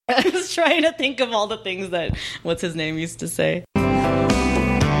was trying to think of all the things that what's his name used to say. Seventh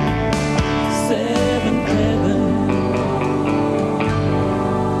Heaven.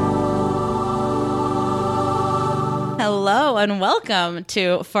 Hello and welcome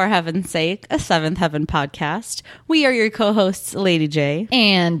to For Heaven's Sake, a Seventh Heaven podcast. We are your co-hosts, Lady J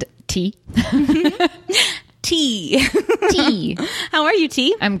and T. T. T. How are you,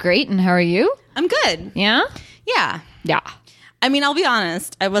 T? I'm great, and how are you? I'm good. Yeah? Yeah. Yeah. I mean, I'll be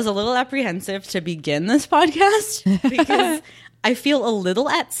honest. I was a little apprehensive to begin this podcast because I feel a little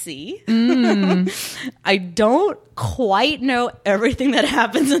at sea. I don't quite know everything that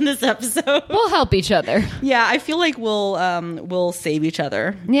happens in this episode. We'll help each other. Yeah, I feel like we'll save each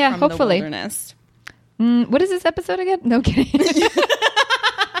other. Yeah, from hopefully. The wilderness. What is this episode again? No kidding.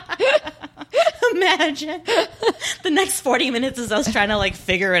 Imagine the next 40 minutes is us trying to like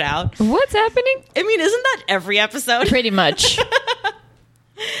figure it out. What's happening? I mean, isn't that every episode? Pretty much.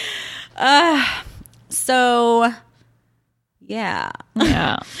 So, yeah.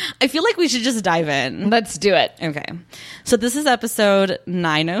 Yeah. I feel like we should just dive in. Let's do it. Okay. So this is episode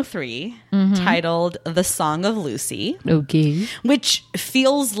 903, titled The Song of Lucy, Okay. which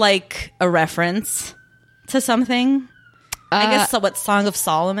feels like a reference to something. I guess what, Song of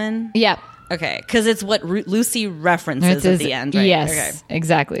Solomon? Yeah. Okay, because it's what Lucy references at the end, right? Yes, Okay.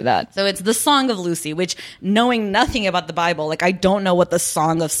 exactly that. So it's the Song of Lucy, which, knowing nothing about the Bible, like I don't know what the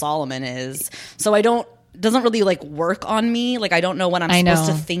Song of Solomon is. So doesn't really like work on me. Like I don't know what I'm supposed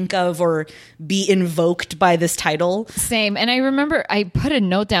to think of or be invoked by this title. Same. And I remember I put a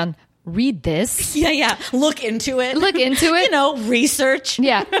note down, read this. Yeah. Look into it. Research.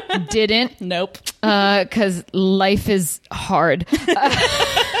 Yeah. Didn't. Nope. Because life is hard.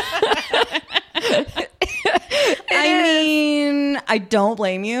 I mean, I don't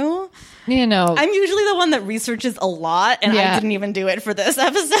blame you. You know. I'm usually the one that researches a lot, and Yeah. I didn't even do it for this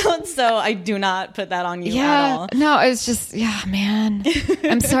episode, so I do not put that on you at all. No, it's just, man.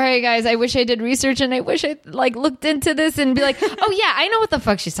 I'm sorry, guys. I wish I did research, and I wish I like looked into this and be like, oh yeah, I know what the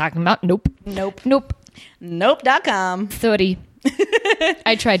fuck she's talking about. Nope. Nope.com. Sorry.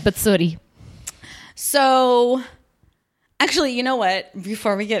 I tried, but sorry. So, actually, you know what?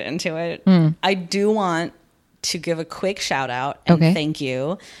 Before we get into it, I do want to give a quick shout out and thank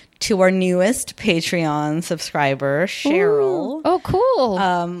you to our newest Patreon subscriber, Cheryl. Ooh. Oh, cool.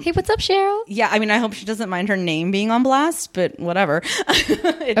 Hey, what's up, Cheryl? Yeah, I mean, I hope she doesn't mind her name being on blast, but whatever.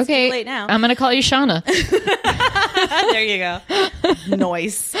 It's too late now. I'm going to call you Shauna. There you go.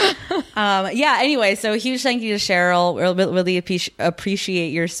 Noise. Anyway, so huge thank you to Cheryl. We'll really appreciate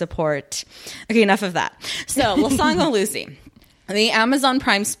your support. Okay, enough of that. So, La Song of Lucy. The Amazon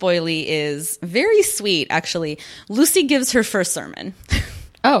Prime spoilie is very sweet, actually. Lucy gives her first sermon.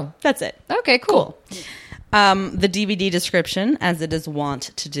 Oh. That's it. Okay, cool. The DVD description, as it is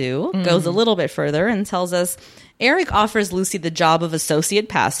wont to do, goes a little bit further and tells us Eric offers Lucy the job of associate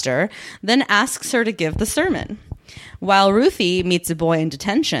pastor, then asks her to give the sermon. While Ruthie meets a boy in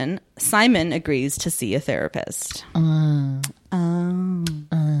detention, Simon agrees to see a therapist. Okay.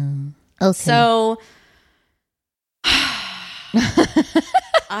 So,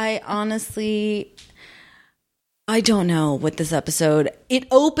 I honestly... I don't know what this episode... It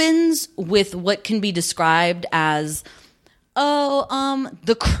opens with what can be described as,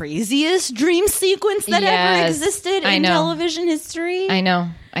 the craziest dream sequence that ever existed in television history. I know.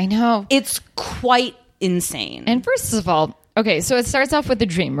 It's quite insane. And first of all, okay, so it starts off with the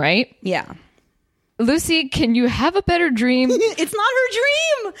dream, right? Yeah. Lucy, can you have a better dream? It's not her dream.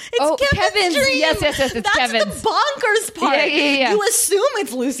 It's Kevin's dream. Yes, it's That's Kevin's. the bonkers part. Yeah. You assume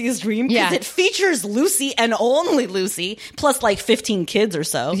it's Lucy's dream because it features Lucy and only Lucy, plus like 15 kids or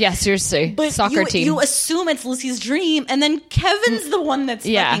so. Yeah, seriously. But Soccer team. You assume it's Lucy's dream, and then Kevin's the one that's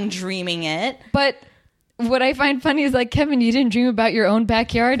fucking dreaming it. But what I find funny is like, Kevin, you didn't dream about your own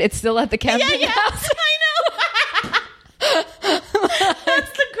backyard. It's still at the camping house. I know.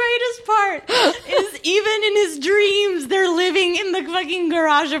 That's the greatest part. Is even in his dreams, they're living in the fucking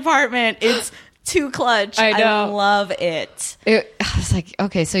garage apartment. It's too clutch. I know. I love it. I was like,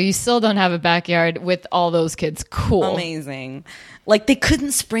 okay, so you still don't have a backyard with all those kids. Cool. Amazing. Like they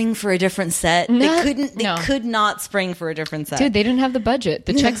couldn't spring for a different set. They could not spring for a different set. Dude, they didn't have the budget.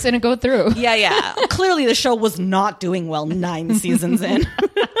 The checks didn't go through. Yeah. Clearly the show was not doing well 9 seasons in.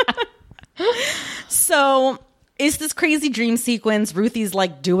 So it's this crazy dream sequence. Ruthie's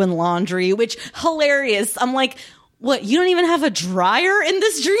like doing laundry, which hilarious. I'm like, what? You don't even have a dryer in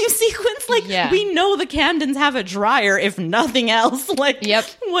this dream sequence? Like, we know the Camdens have a dryer, if nothing else. Like,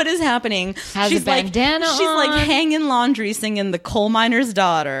 what is happening? Has a bandana She's like hanging laundry, singing "The Coal Miner's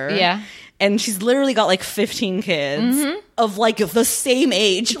Daughter." Yeah. and she's literally got like 15 kids of like the same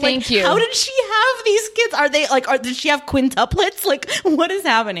age. Thank you. How did she have these kids? Are they like, did she have quintuplets? Like, what is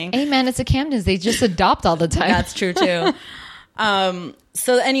happening? Hey man, it's the Camdens. They just adopt all the time. That's true too.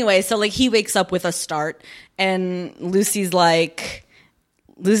 So anyway, so like he wakes up with a start, and Lucy's like,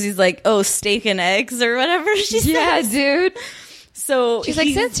 oh, steak and eggs or whatever she says. Yeah, dude. So she's like,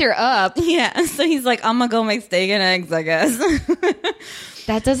 since you're up. Yeah. So he's like, I'm gonna go make steak and eggs, I guess.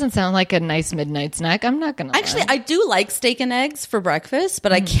 That doesn't sound like a nice midnight snack. I'm not gonna Actually, lie. I do like steak and eggs for breakfast,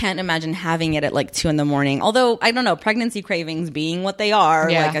 but I can't imagine having it at like 2 a.m. Although, I don't know, pregnancy cravings being what they are,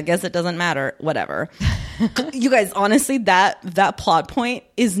 Yeah. like I guess it doesn't matter. Whatever. You guys, honestly, that plot point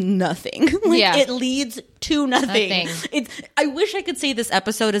is nothing. Like, Yeah. it leads to nothing. I wish I could say this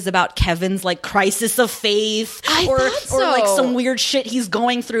episode is about Kevin's like crisis of faith, or like some weird shit he's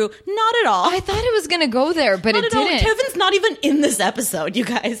going through. Not at all. I thought it was gonna go there, but Not it at all. didn't. Kevin's not even in this episode, you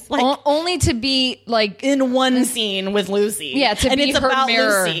guys. Like, Only to be like in one scene with Lucy. Yeah, to and be it's her about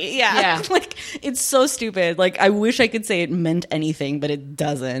mirror. Lucy. Yeah. Like, it's so stupid. Like, I wish I could say it meant anything, but it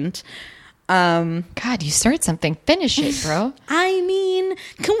doesn't. God, you start something, finish it, bro. I mean,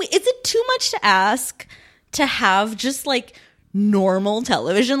 is it too much to ask to have just like normal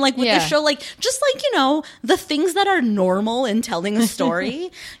television, like with this show, like just like, you know, the things that are normal in telling a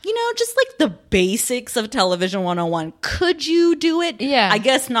story, you know, just like the basics of television 101. Could you do it? Yeah. I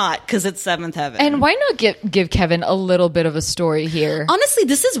guess not, because it's Seventh Heaven. And why not give Kevin a little bit of a story here? Honestly,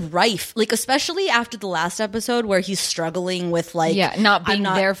 this is rife, like especially after the last episode where he's struggling with like not being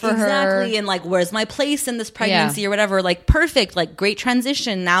there for her. Exactly, and like where's my place in this pregnancy or whatever. Like perfect, like great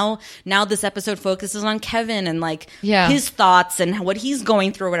transition. Now this episode focuses on Kevin and like his thoughts and what he's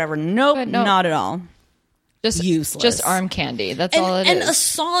going through or whatever. Nope, not at all. Just useless. Just arm candy. That's all it is. And a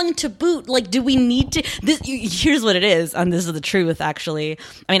song to boot. Like, do we need to? Here's what it is, and this is the truth. Actually,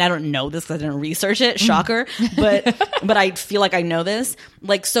 I mean, I don't know this because I didn't research it. Shocker, but I feel like I know this.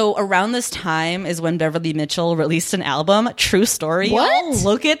 Like, so around this time is when Beverly Mitchell released an album. True story. What? Y'all.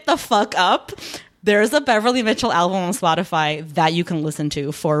 Look it the fuck up. There's a Beverly Mitchell album on Spotify that you can listen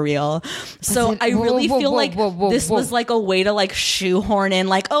to for real. So I really feel like this was like a way to like shoehorn in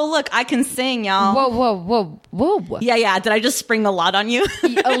like, oh, look, I can sing, y'all. Whoa. Yeah. Did I just spring a lot on you?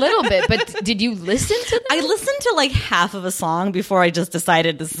 A little bit, but did you listen to them? I listened to like half of a song before I just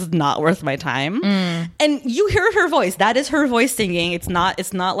decided this is not worth my time. And you hear her voice. That is her voice singing. It's not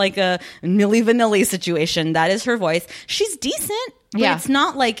like a Milli Vanilli situation. That is her voice. She's decent. But it's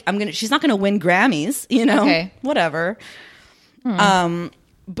not like she's not gonna win Grammys, you know. Okay. Whatever.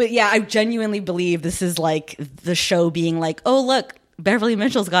 But yeah, I genuinely believe this is like the show being like, oh look, Beverly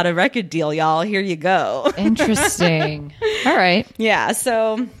Mitchell's got a record deal, y'all. Here you go. Interesting. All right. Yeah,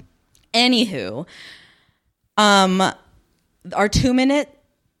 so anywho, our 2-minute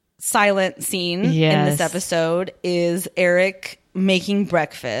silent scene in this episode is Eric making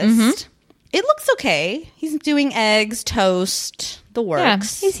breakfast. It looks okay. He's doing eggs, toast, the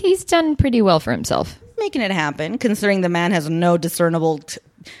works. Yeah, he's done pretty well for himself. Making it happen, considering the man has no discernible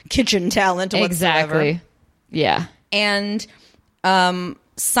kitchen talent whatsoever. Exactly. Yeah. And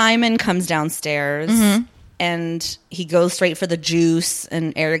Simon comes downstairs and he goes straight for the juice.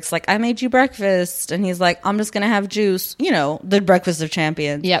 And Eric's like, I made you breakfast. And he's like, I'm just going to have juice. You know, the breakfast of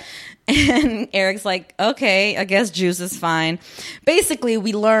champions. Yep. And Eric's like, okay, I guess juice is fine. Basically,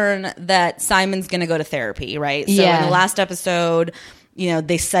 we learn that Simon's going to go to therapy, right? So in the last episode, you know,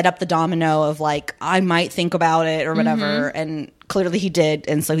 they set up the domino of like, I might think about it or whatever. And clearly he did.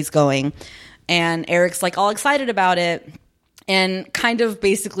 And so he's going. And Eric's like all excited about it. And kind of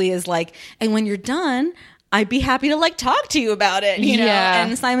basically is like, and when you're done, I'd be happy to like talk to you about it, you know?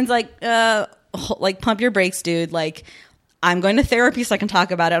 And Simon's like pump your brakes, dude. Like, I'm going to therapy so I can talk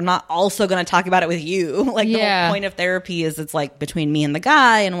about it. I'm not also going to talk about it with you. Like the whole point of therapy is it's like between me and the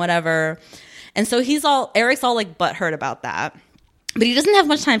guy and whatever. And so Eric's all like butthurt about that. But he doesn't have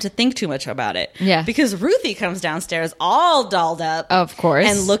much time to think too much about it. Yeah. Because Ruthie comes downstairs all dolled up. Of course.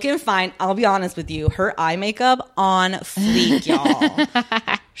 And looking fine. I'll be honest with you. Her eye makeup on fleek,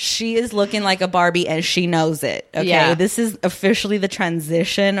 y'all. She is looking like a Barbie and she knows it. Okay. Yeah. This is officially the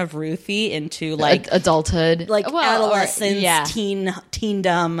transition of Ruthie into like adulthood. Like adolescence,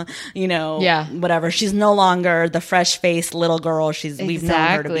 teendom, you know, whatever. She's no longer the fresh faced little girl we've known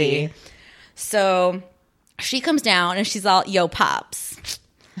her to be. So she comes down and she's all, yo, Pops,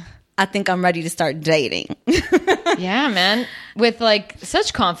 I think I'm ready to start dating. Yeah, man. With like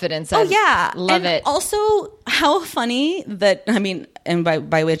such confidence. Oh, yeah. Love it. Also, how funny that, I mean, and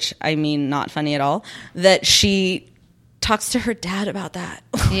by which I mean not funny at all, that she talks to her dad about that.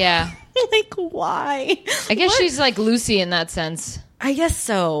 Yeah. Like, why? I guess she's like Lucy in that sense. I guess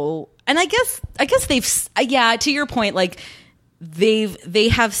so. And I guess they've, to your point, like they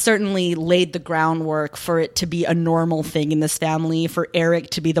have certainly laid the groundwork for it to be a normal thing in this family, for Eric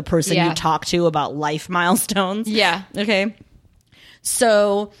to be the person you talk to about life milestones. Yeah. Okay.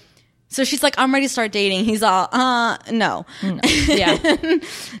 So she's like, I'm ready to start dating. He's all, no. Yeah.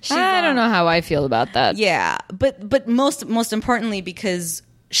 I don't know how I feel about that. Yeah. But most importantly, because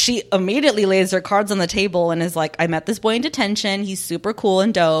she immediately lays her cards on the table and is like, I met this boy in detention. He's super cool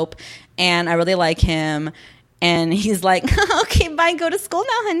and dope. And I really like him. And he's like, okay, bye. Go to school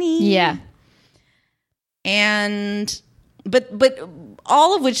now, honey. Yeah. And, but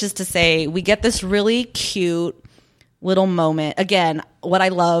all of which is to say, we get this really cute little moment. Again, what I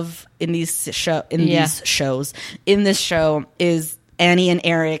love in this show is Annie and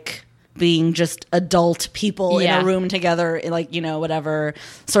Eric being just adult people in a room together, like, whatever,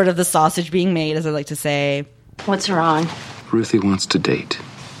 sort of the sausage being made, as I like to say. What's wrong? Ruthie wants to date.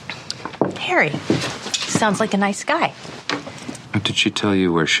 Harry. Sounds like a nice guy. Did she tell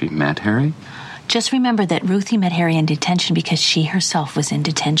you where she met Harry? Just remember that Ruthie met Harry in detention because she herself was in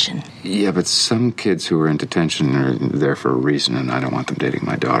detention. Yeah, but some kids who are in detention are there for a reason, and I don't want them dating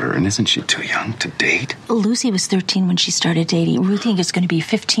my daughter. And isn't she too young to date? Lucy was 13 when she started dating. Ruthie is going to be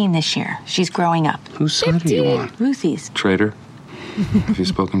 15 this year. She's growing up. Whose side are you on? Ruthie's. Traitor? Have you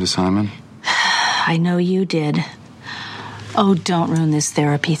spoken to Simon? I know you did. Oh, don't ruin this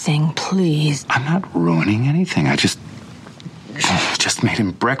therapy thing, please. I'm not ruining anything. I just made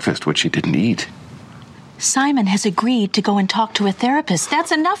him breakfast, which he didn't eat. Simon has agreed to go and talk to a therapist.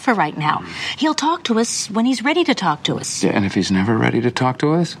 That's enough for right now. He'll talk to us when he's ready to talk to us. Yeah, and if he's never ready to talk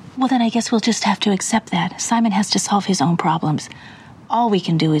to us? Well, then I guess we'll just have to accept that. Simon has to solve his own problems. All we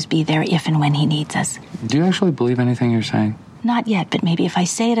can do is be there if and when he needs us. Do you actually believe anything you're saying? Not yet, but maybe if I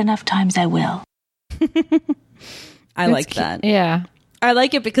say it enough times, I will. I like that. Yeah. I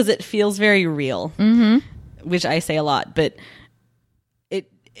like it because it feels very real, which I say a lot, but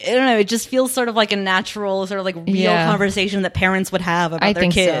I don't know, it just feels sort of like a natural, sort of like real conversation that parents would have about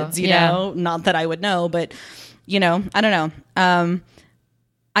their kids, you know? Not that I would know, but, I don't know.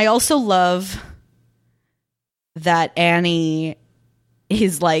 I also love that Annie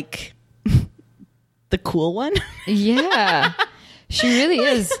is like the cool one. Yeah. She really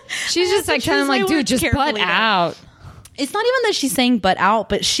is. She's just like telling him, like, dude, just butt out. It's not even that she's saying butt out,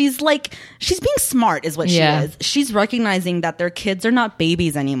 but she's being smart is what she is. She's recognizing that their kids are not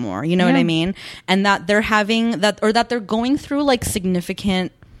babies anymore. You know what I mean? And that they're having that they're going through like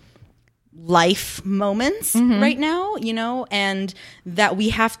significant life moments right now, and that we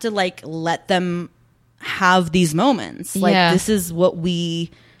have to like let them have these moments. Like this is what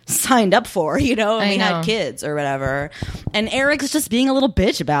we signed up for, and we had kids or whatever. And Eric's just being a little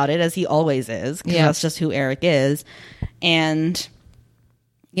bitch about it, as he always is, because that's just who Eric is. And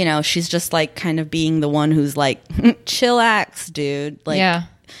she's just like kind of being the one who's like, chillax, dude. Like,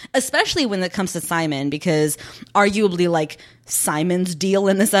 especially when it comes to Simon, because arguably like Simon's deal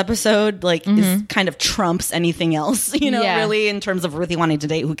in this episode like is kind of trumps anything else, really, in terms of Ruthie wanting to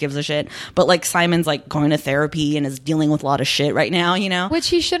date. Who gives a shit? But like Simon's like going to therapy and is dealing with a lot of shit right now, which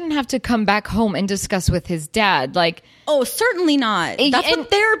he shouldn't have to come back home and discuss with his dad. Like, oh, certainly not. That's what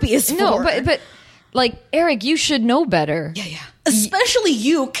therapy is for. No, but like, Eric, you should know better. Yeah. Especially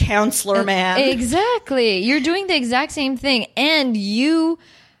you, counselor man. Exactly. You're doing the exact same thing, and you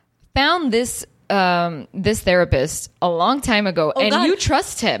found this therapist a long time ago, and God, you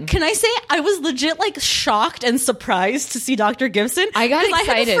trust him. Can I say I was legit like shocked and surprised to see Dr. Gibson? I got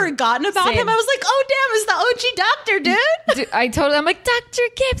excited. I had forgotten about him. I was like, oh damn, it's the OG doctor, dude. I told him, I'm like, Dr.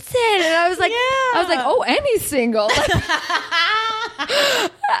 Gibson, and I was like, oh, and he's single.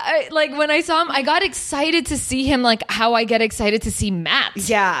 Like when I saw him, I got excited to see him, like how I get excited to see Matt.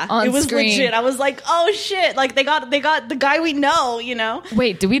 Yeah, on it was screen. Legit. I was like, oh shit! Like they got the guy we know.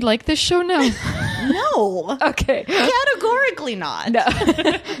 Wait, do we like this show now? No. Okay. Categorically not. No.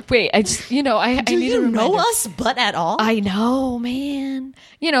 Wait, I just I do need you to know us, but at all? I know, man.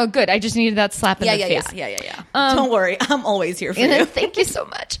 Good. I just needed that slap in the face. Yeah. Don't worry, I'm always here for you. Thank you so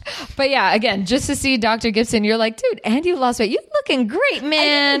much. But yeah, again, just to see Dr. Gibson, you're like, dude, and you lost weight. You're looking great, man.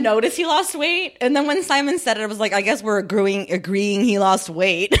 I didn't notice he lost weight, and then when Simon said it, I was like, I guess we're agreeing he lost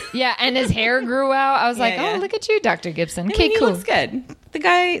weight. Yeah, and his hair grew out. I was like, oh, look at you, Dr. Gibson. Okay, he cool. Looks good. The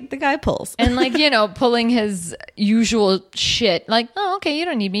guy pulls. And like, pulling his usual shit. Like, oh, okay, you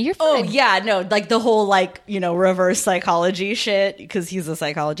don't need me. You're fine. Oh, yeah, no, like the whole like, reverse psychology shit, because he's a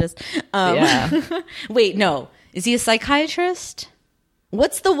psychologist. Wait, no. Is he a psychiatrist?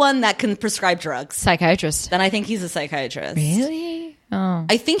 What's the one that can prescribe drugs? Psychiatrist. Then I think he's a psychiatrist. Really? Oh.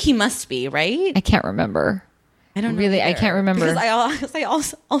 I think he must be, right? I can't remember. I don't know really. either. I can't remember. Because I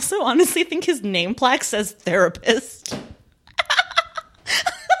also honestly think his name plaque says therapist.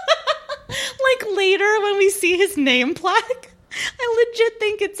 Like later when we see his name plaque, I legit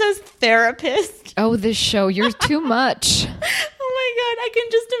think it says therapist. Oh, this show, you're too much. Oh my God, I can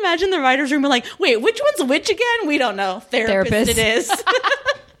just imagine the writer's room like, wait, which one's which again? We don't know. Therapist. It is.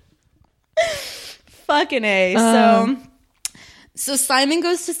 Fucking A. So Simon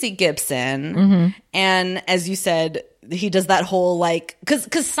goes to see Gibson, and as you said, he does that whole like,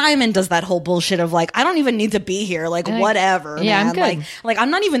 because Simon does that whole bullshit of like, I don't even need to be here, like whatever. Yeah, man. I'm good. Like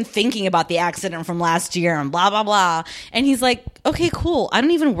I'm not even thinking about the accident from last year and blah blah blah. And he's like, okay, cool. I don't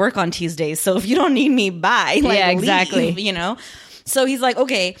even work on Tuesdays, so if you don't need me, bye. Like, yeah, exactly. Leave, you know. So he's like,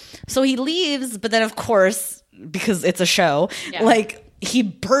 okay. So he leaves, but then of course, because it's a show, like he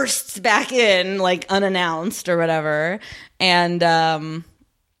bursts back in like unannounced or whatever, and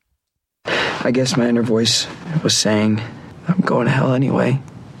I guess my inner voice was saying, I'm going to hell anyway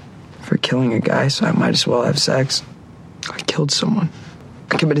for killing a guy, so I might as well have sex. I killed someone.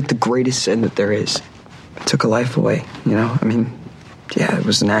 I committed the greatest sin that there is. I took a life away, you know? I mean, yeah, it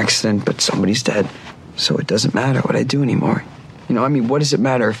was an accident, but somebody's dead. So it doesn't matter what I do anymore. You know, I mean, what does it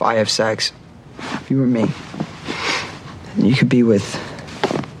matter if I have sex? If you were me, and you could be with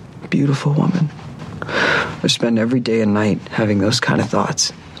a beautiful woman, or spend every day and night having those kind of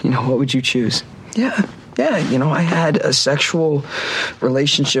thoughts. You know, what would you choose? Yeah, you know, I had a sexual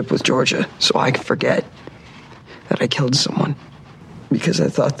relationship with Georgia, so I could forget that I killed someone because I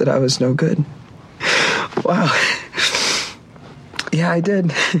thought that I was no good. Wow. Yeah, I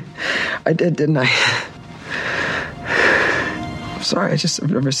did. I did, didn't I? I'm sorry, I've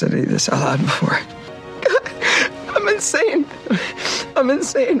never said any of this out loud before. God, I'm insane. I'm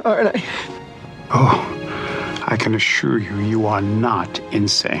insane, aren't I? Oh. I can assure you, you are not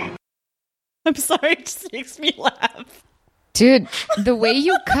insane. I'm sorry, it just makes me laugh. Dude, the way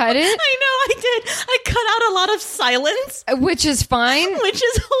you cut it... I know, I did. I cut out a lot of silence. Which is fine. Which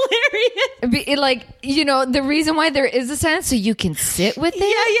is hilarious. Like, you know, the reason why there is a silence, so you can sit with it.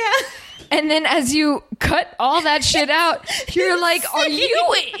 Yeah. And then as you cut all that shit out, you're like, are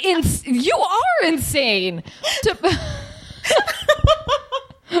you... You are insane.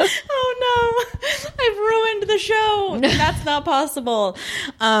 Oh no, I've ruined the show. That's not possible.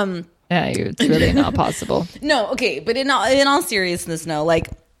 Yeah, it's really not possible. No, okay, but in all seriousness, no. Like,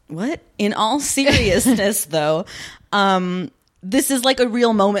 what? In all seriousness, though, this is like a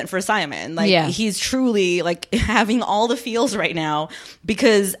real moment for Simon. Like, he's truly like having all the feels right now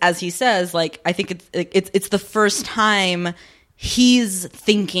because, as he says, like, I think it's the first time he's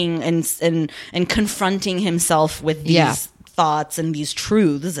thinking and confronting himself with these thoughts and these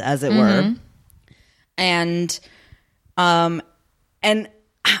truths, as it were. And I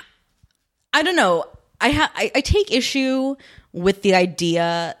don't know. I take issue with the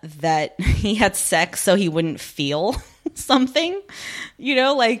idea that he had sex so he wouldn't feel something. You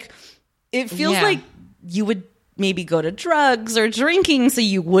know, like it feels like you would maybe go to drugs or drinking so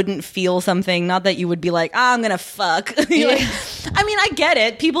you wouldn't feel something. Not that you would be like, I'm gonna fuck. Like, I mean, I get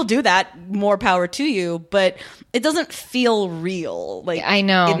it. People do that. More power to you. But it doesn't feel real. Like, I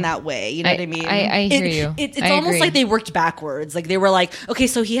know, in that way. You know what I mean? I hear you. It's almost like they worked backwards. Like they were like, okay,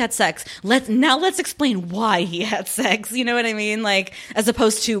 so he had sex. Let's explain why he had sex. You know what I mean? Like as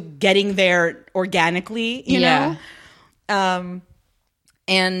opposed to getting there organically. You know.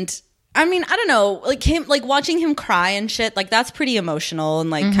 And I mean, I don't know, like watching him cry and shit, like that's pretty emotional and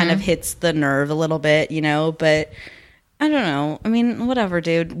like kind of hits the nerve a little bit, you know, but I don't know. I mean, whatever,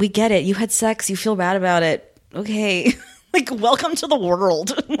 dude. We get it. You had sex. You feel bad about it. Okay. Like, welcome to the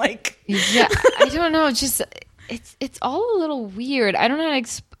world. Like, yeah, I don't know. Just, it's all a little weird. I don't know how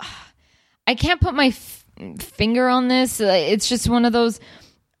to I can't put my finger on this. It's just one of those,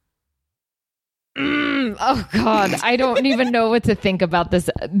 oh God, I don't even know what to think about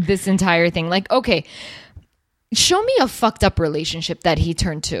this entire thing. Like, okay, show me a fucked up relationship that he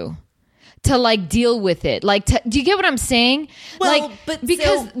turned to like deal with it. Like, do you get what I'm saying? Well, like, but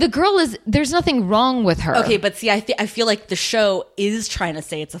because the girl there's nothing wrong with her. Okay, but see, I feel like the show is trying to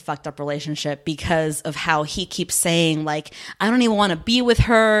say it's a fucked up relationship because of how he keeps saying, like, I don't even want to be with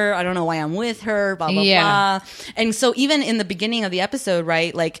her. I don't know why I'm with her, blah, blah, blah. And so even in the beginning of the episode,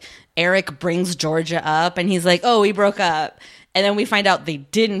 right, like, Eric brings Georgia up and he's like, oh, we broke up. And then we find out they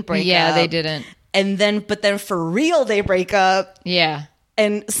didn't break up. Yeah, they didn't. And then, but then for real, they break up. Yeah.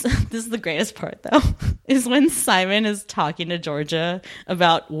 And this is the greatest part, though, is when Simon is talking to Georgia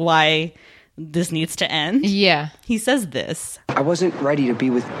about why this needs to end. Yeah. He says this. I wasn't ready to be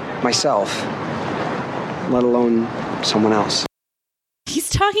with myself, let alone someone else. He's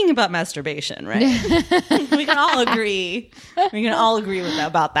talking about masturbation, right? We can all agree. We can all agree with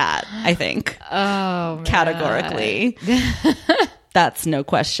about that, I think. Oh, man. Categorically. That's no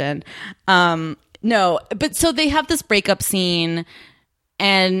question. No, but so they have this breakup scene,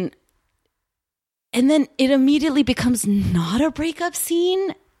 and then it immediately becomes not a breakup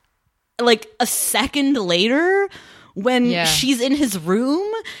scene. Like a second later, when she's in his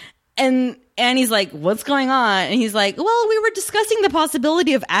room, and Annie's like, "What's going on?" And he's like, "Well, we were discussing the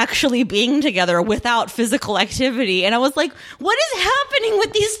possibility of actually being together without physical activity." And I was like, "What is happening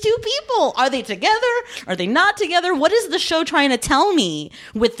with these two people? Are they together? Are they not together? What is the show trying to tell me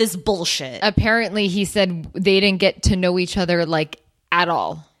with this bullshit?" Apparently, he said they didn't get to know each other like at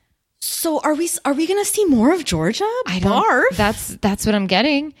all. So are we going to see more of Georgia? I don't. That's what I'm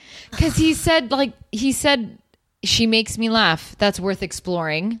getting, because he said she makes me laugh. That's worth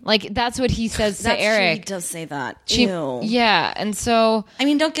exploring. Like, that's what he says to Eric. He does say that. Ew. Yeah, and so I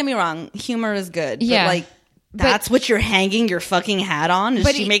mean, don't get me wrong. Humor is good. Yeah, but like that's what you're hanging your fucking hat on. Is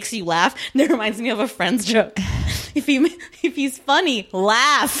she makes you laugh? That reminds me of a Friends joke. If he's funny,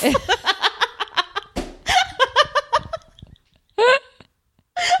 laugh.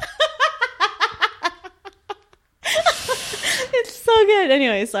 It's so good.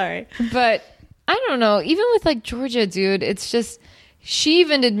 Anyway, sorry. But I don't know. Even with like Georgia, dude, it's just she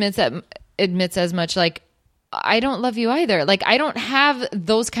even admits as much. Like, I don't love you either. Like, I don't have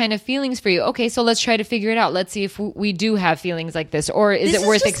those kind of feelings for you. Okay, so let's try to figure it out. Let's see if we do have feelings like this, or is it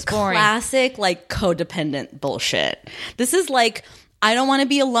worth exploring? Classic like codependent bullshit. This is like, I don't want to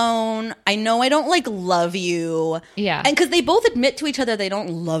be alone. I know I don't like love you. Yeah, and because they both admit to each other they don't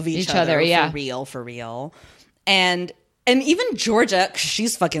love each other. Yeah, for real. And even Georgia, 'cause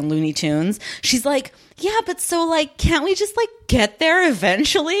she's fucking Looney Tunes, she's like, yeah, but so like, can't we just like get there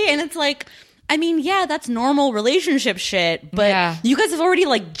eventually? And it's like, I mean, yeah, that's normal relationship shit, but you guys have already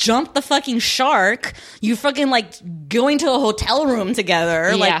like jumped the fucking shark. You fucking like going to a hotel room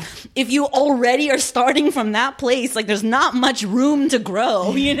together. Like, if you already are starting from that place, like there's not much room to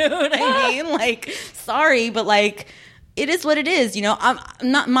grow. You know what I mean? Like, sorry, but like, it is what it is, you know. I'm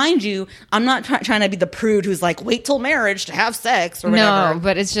not, mind you, I'm not trying to be the prude who's like, wait till marriage to have sex or whatever. No,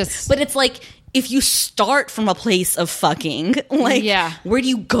 but it's just, but it's like, if you start from a place of fucking, like, where do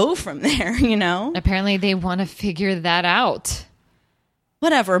you go from there? You know. Apparently, they want to figure that out.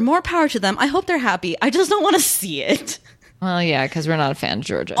 Whatever, more power to them. I hope they're happy. I just don't want to see it. Well, yeah, because we're not a fan of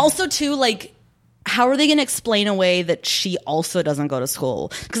Georgia. Also, too, like, how are they going to explain away that she also doesn't go to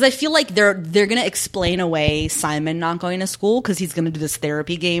school? Because I feel like they're going to explain away Simon not going to school because he's going to do this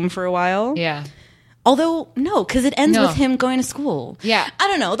therapy game for a while. Yeah. Although, no, because it ends with him going to school. Yeah. I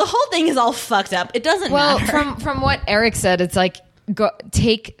don't know. The whole thing is all fucked up. It doesn't matter. Well, from what Eric said, it's like,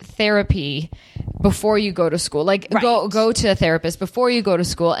 take therapy before you go to school. Like, go to a therapist before you go to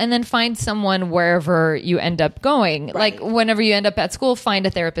school, and then find someone wherever you end up going. Right. Like, whenever you end up at school, find a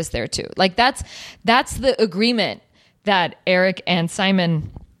therapist there too. Like, that's the agreement that Eric and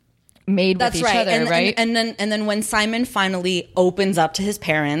Simon made with each other, right? And then when Simon finally opens up to his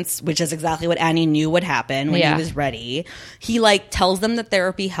parents, which is exactly what Annie knew would happen when he was ready, he like tells them that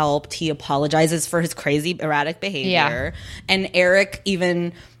therapy helped. He apologizes for his crazy erratic behavior, and Eric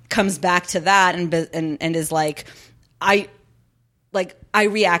even comes back to that and is like, I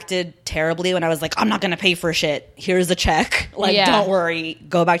reacted terribly when I was like, I'm not going to pay for shit. Here's a check. Like, don't worry.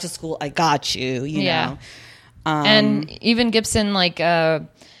 Go back to school. I got you. You know. And even Gibson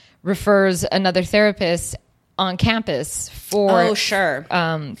refers another therapist on campus for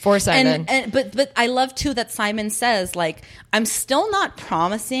Simon. But I love too that Simon says, like, I'm still not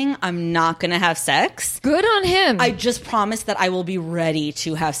promising I'm not gonna have sex. Good on him. I just promise that I will be ready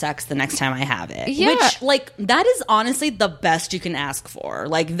to have sex the next time I have it. Yeah. Which, like, that is honestly the best you can ask for.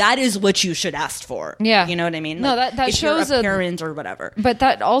 Like, that is what you should ask for. Yeah. You know what I mean? No, like, that if shows you're a parent or whatever. But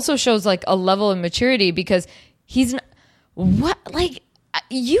that also shows like a level of maturity, because he's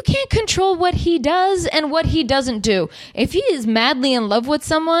you can't control what he does and what he doesn't do. If he is madly in love with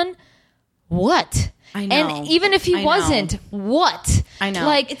someone, what? I know. And even if he wasn't, what? I know.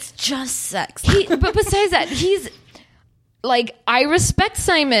 Like, it's just sex. But besides that, he's like, I respect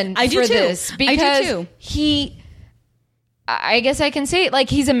Simon for this, because I guess I can say it, like,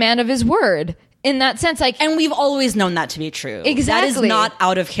 he's a man of his word. In that sense, like, and we've always known that to be true. Exactly. That is not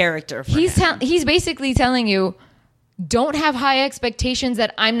out of character for him. He's basically telling you, don't have high expectations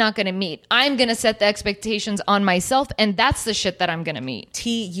that I'm not going to meet. I'm going to set the expectations on myself, and that's the shit that I'm going to meet.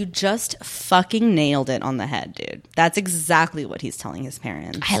 T, you just fucking nailed it on the head, dude. That's exactly what he's telling his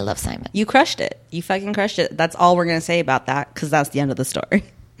parents. I love Simon. You crushed it. You fucking crushed it. That's all we're going to say about that, because that's the end of the story.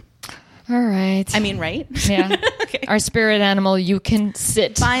 All right. I mean, right? Yeah. Okay. Our spirit animal, you can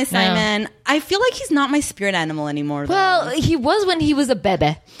sit. Bye, now. Simon. I feel like he's not my spirit animal anymore. Though. Well, he was when he was a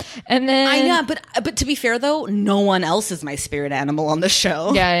baby. And then I know, but to be fair though, no one else is my spirit animal on the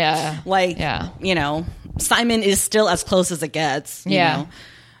show. Yeah. Like, Yeah. you know, Simon is still as close as it gets. You Yeah.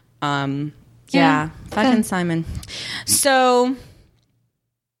 know? Fucking Simon. So,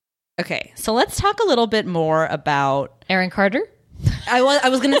 okay, so let's talk a little bit more about. Aaron Carter? I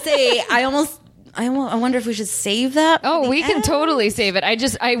was gonna say I wonder if we should save that. Oh, for we the can end. totally save it.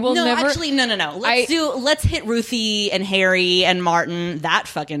 I will No, never. actually, no. Let's hit Ruthie and Harry and Martin, that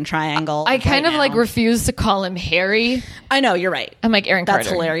fucking triangle. I kind of now. like refuse to call him Harry. I know, you're right. I'm like Aaron Carter.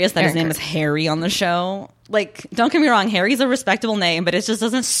 That's hilarious that Aaron his name is Harry on the show. Like, don't get me wrong, Harry's a respectable name, but it just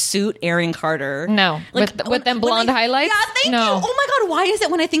doesn't suit Aaron Carter. No. Like, with them blonde highlights? Yeah, thank No. you. Oh my god, why is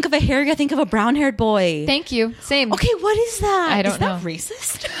it when I think of a Harry, I think of a brown-haired boy? Thank you. Same. Okay, what is that? I don't is that know.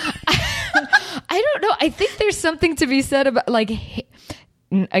 racist? I don't know. I think there's something to be said about, like,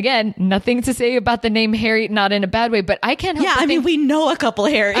 again, nothing to say about the name Harry, not in a bad way, but I can't help Yeah, but I mean, think, we know a couple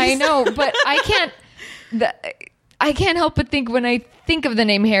Harrys. I know, but I can't help but think when I think of the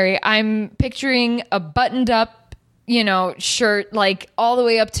name Harry, I'm picturing a buttoned up, shirt, like all the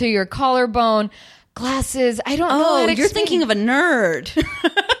way up to your collarbone, glasses. I don't know. Oh, how to you're explain. thinking of a nerd.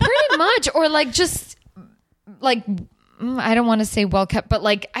 Pretty much, or like just like I don't want to say well kept, but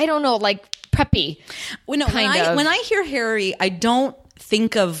like I don't know, like preppy. When I hear Harry, I don't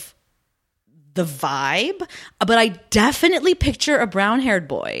think of the vibe, but I definitely picture a brown-haired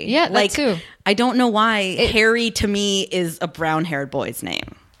boy. Yeah, that like too. I don't know why Harry to me is a brown-haired boy's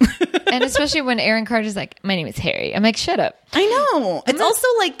name. And especially when Aaron Carter's like, my name is Harry. I'm like, shut up. I know. It's also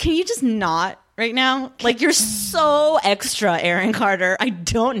like, can you just not right now? Like, you're so extra, Aaron Carter. I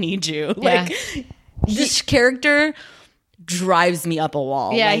don't need you. Yeah. Like, this character drives me up a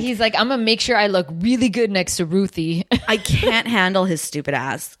wall. Yeah, Like, he's like, I'm gonna make sure I look really good next to Ruthie. I can't handle his stupid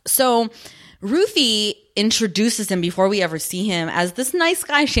ass. So Ruthie introduces him before we ever see him as this nice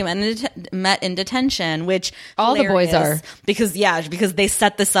guy she met in detention, which All the boys hilarious, are. because they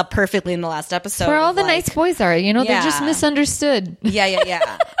set this up perfectly in the last episode. Where all of, the like, nice boys are, they're just Yeah. misunderstood.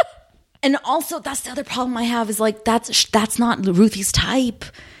 Yeah. And also, that's the other problem I have is like that's not Ruthie's type.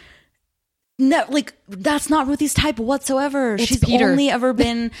 No, like that's not Ruthie's type whatsoever. It's She's Peter. only ever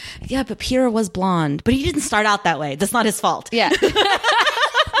been but Peter was blonde, but he didn't start out that way. That's not his fault. Yeah.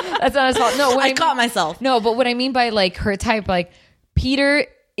 That's not his fault. No, I caught myself. No, but what I mean by like her type, like Peter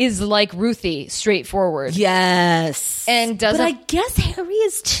is like Ruthie, straightforward. Yes, And doesn't- but I guess Harry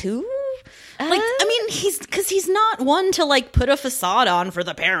is too. Like, I mean, he's not one to like put a facade on for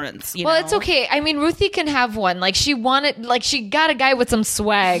the parents. You Well, know? it's okay. I mean, Ruthie can have one. Like she got a guy with some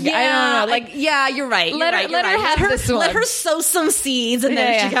swag. I don't know. Like yeah, you're right. let her have this one. Let her sow some seeds, and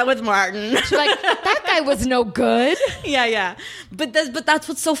then Yeah. she got with Martin. like that guy was no good. Yeah. But that's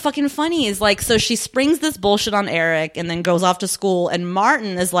what's so fucking funny is like, so she springs this bullshit on Eric and then goes off to school, and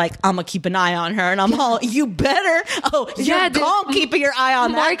Martin is like, I'm gonna keep an eye on her, and I'm all, you better. Oh, Yeah, you're dude. gonna keep your eye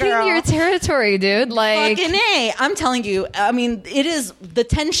on that Marking girl. your territory, dude. Like Fucking A. I'm telling you, I mean, the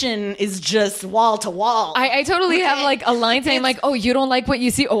tension is just wall to wall. I totally have like a line saying like, "Oh, you don't like what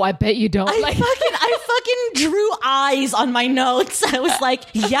you see? Oh, I bet you don't." I fucking drew eyes on my notes. I was like,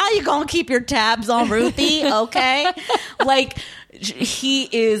 yeah, you're gonna keep your tabs on Ruthie, okay? Like, he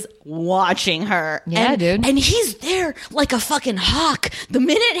is watching her. Yeah, dude. And he's there like a fucking hawk. The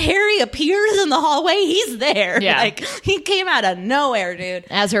minute Harry appears in the hallway, he's there. Yeah. Like, he came out of nowhere, dude.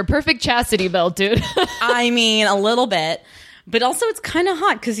 as her perfect chastity belt, dude. I mean, a little bit. But also, it's kind of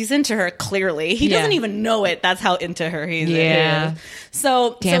hot because he's into her, clearly. He Yeah. doesn't even know it. That's how into her he Yeah. is.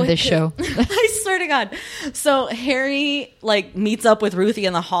 So, Damn this show. I swear to God. So, Harry, like, meets up with Ruthie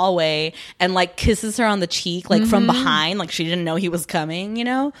in the hallway and, like, kisses her on the cheek, like, from behind. Like, she didn't know he was coming,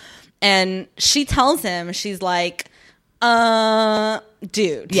 And she tells him, she's like,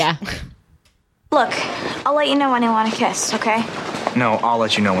 dude. Yeah. Look, I'll let you know when I want to kiss, okay? No, I'll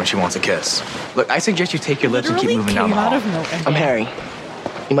let you know when she wants a kiss. Look, I suggest you take your lips and keep Literally moving down the came out hall. of nowhere. I'm Harry.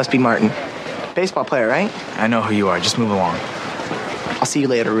 You must be Martin. Baseball player, right? I know who you are. Just move along. I'll see you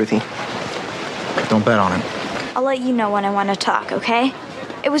later, Ruthie. Don't bet on it. I'll let you know when I want to talk, okay?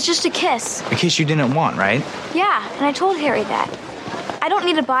 It was just a kiss. A kiss you didn't want, right? Yeah, and I told Harry that. I don't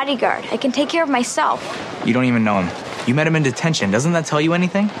need a bodyguard. I can take care of myself. You don't even know him. You met him in detention. Doesn't that tell you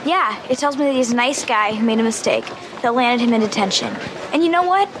anything? Yeah, it tells me that he's a nice guy who made a mistake that landed him in detention. And you know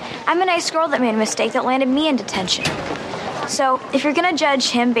what? I'm a nice girl that made a mistake that landed me in detention. So, if you're gonna judge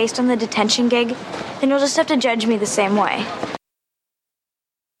him based on the detention gig, then you'll just have to judge me the same way.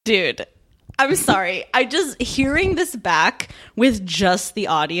 Dude, I'm sorry. I just hearing this back with just the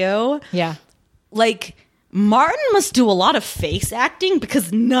audio. Yeah. Like, Martin must do a lot of face acting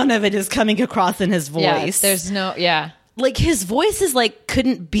because none of it is coming across in his voice. Yeah, there's no, Like, his voice is like,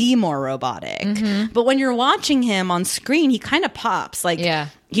 couldn't be more robotic. But when you're watching him on screen, he kind of pops. Like,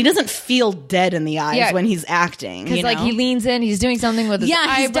 he doesn't feel dead in the eyes when he's acting. Because, like, he leans in, he's doing something with his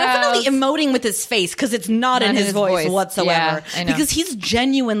eyebrows. He's definitely emoting with his face because it's not in his voice whatsoever. Yeah, I know. Because he's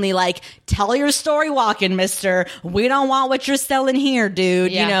genuinely like, tell your story walking, mister. We don't want what you're selling here,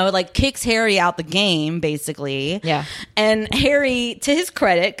 dude. Yeah. You know, like, kicks Harry out the game, basically. Yeah. And Harry, to his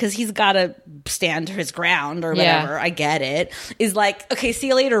credit, because he's got to stand his ground or whatever, I get it, is like, okay, see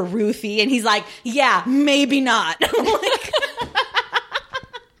you later, Ruthie. And he's like, yeah, maybe not. Like,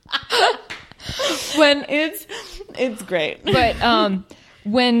 when it's great. But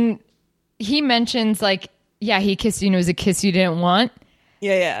when he mentions, like, he kissed you and it was a kiss you didn't want.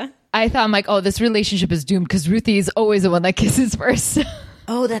 Yeah. I thought, I'm like, oh, this relationship is doomed because Ruthie is always the one that kisses first.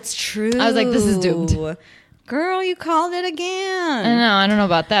 Oh, that's true. I was like, this is doomed. Girl, you called it again. I don't know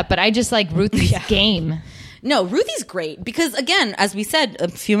about that, but I just like Ruthie's game. No, Ruthie's great because, again, as we said a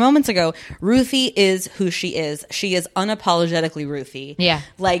few moments ago, Ruthie is who she is. She is unapologetically Ruthie. Yeah.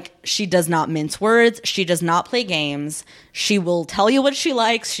 Like, she does not mince words. She does not play games. She will tell you what she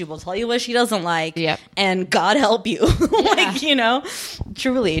likes. She will tell you what she doesn't like. Yep. And God help you. Like, you know,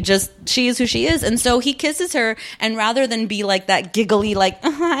 truly, just she is who she is. And so he kisses her, and rather than be like that giggly, like,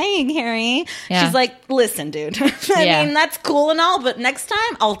 hi, Harry, she's like, listen, dude. I mean, that's cool and all, but next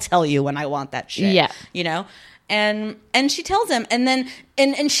time I'll tell you when I want that shit. Yeah. You know? And she tells him, and then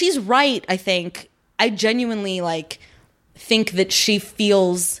and she's right, I think. I genuinely like think that she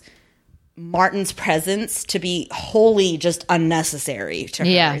feels Martin's presence to be wholly just unnecessary to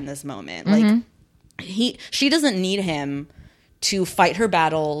her in this moment. Like, she doesn't need him to fight her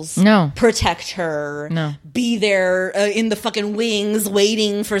battles, protect her, be there in the fucking wings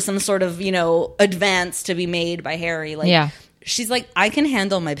waiting for some sort of, you know, advance to be made by Harry. Like, she's like, I can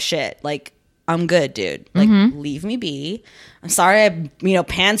handle my shit. Like, I'm good, dude. Like, leave me be. I'm sorry I, you know,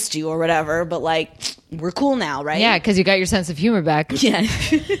 pantsed you or whatever, but, like, we're cool now, right? Yeah, because you got your sense of humor back. Yeah.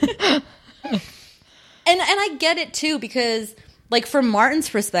 And I get it, too, because, like, from Martin's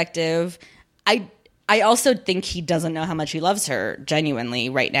perspective, I also think he doesn't know how much he loves her, genuinely,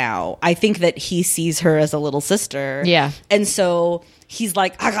 right now. I think that he sees her as a little sister. Yeah. And so he's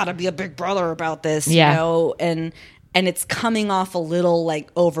like, I gotta be a big brother about this, you know? And it's coming off a little,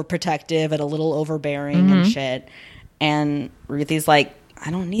 like, overprotective and a little overbearing and shit. And Ruthie's like,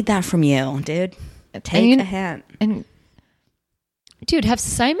 I don't need that from you, dude. Take a hint. And, dude, have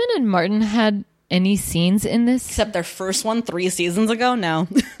Simon and Martin had any scenes in this? Except their first one 3 seasons ago? No.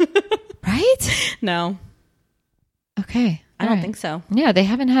 Right? No. Okay. I don't think so. Yeah, they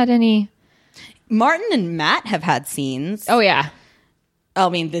haven't had any. Martin and Matt have had scenes. Oh, yeah. I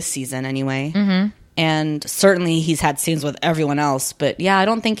mean, this season anyway. And certainly he's had scenes with everyone else. But yeah, I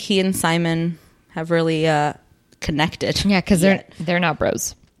don't think he and Simon have really connected. Yeah, because they're not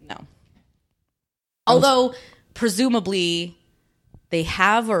bros. No. Although, presumably, they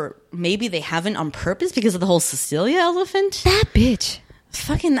have, or maybe they haven't on purpose because of the whole Cecilia elephant. That bitch.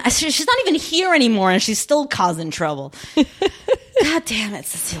 Fucking, she's not even here anymore and she's still causing trouble. God damn it,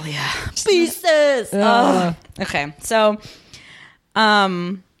 Cecilia. Pieces. Okay, so,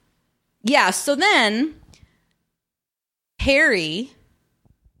 yeah, so then Harry,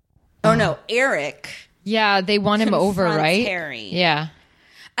 Eric. Yeah, they want him over, right? Harry. Yeah.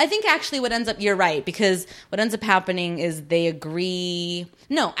 I think actually what ends up, you're right, because what ends up happening is they agree.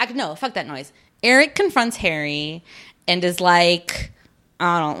 No, fuck that noise. Eric confronts Harry and is like,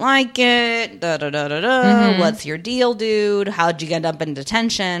 I don't like it. What's your deal, dude? How'd you end up in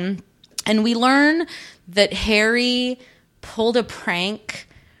detention? And we learn that Harry pulled a prank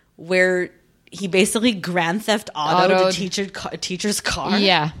where he basically Grand Theft Auto'd a teacher's car.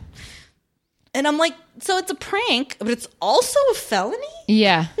 Yeah. And I'm like, so it's a prank, but it's also a felony?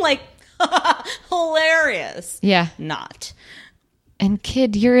 Yeah. Like, hilarious. Yeah. Not. And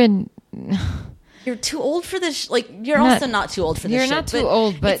kid, You're too old for this. Like, you're also not too old for this. You're shit, not too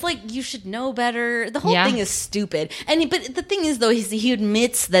old, but it's like you should know better. The whole thing is stupid. But the thing is, though, he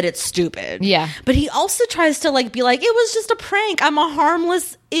admits that it's stupid. Yeah. But he also tries to be like, it was just a prank. I'm a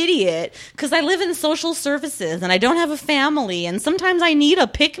harmless idiot because I live in social services and I don't have a family, and sometimes I need a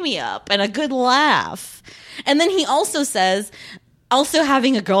pick me up and a good laugh. And then he also says, Also,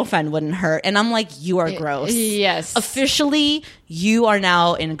 having a girlfriend wouldn't hurt. And I'm like, you are gross. Yes. Officially, you are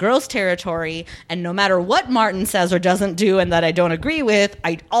now in gross territory. And no matter what Martin says or doesn't do and that I don't agree with,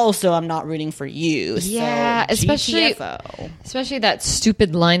 I also am not rooting for you. Yeah, So, especially that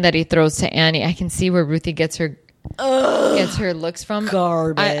stupid line that he throws to Annie. I can see where Ruthie gets her looks from.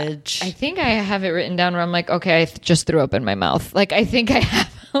 Garbage. I think I have it written down where I'm like, okay, I just threw up in my mouth. Like, I think I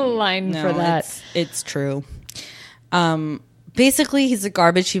have a line for that. It's true. Basically, he's a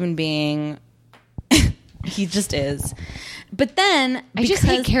garbage human being. He just is. But then I just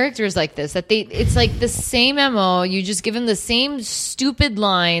hate characters like this. That it's like the same MO. You just give him the same stupid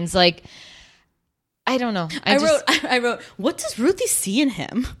lines. Like, I don't know. I wrote, what does Ruthie see in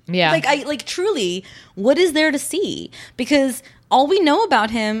him? Yeah. Like truly, what is there to see? Because all we know about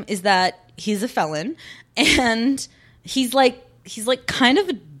him is that he's a felon and he's like kind of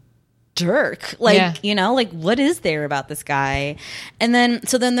a jerk. Like, you know, like what is there about this guy? And then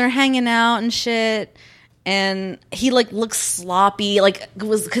they're hanging out and shit. And he like looks sloppy, like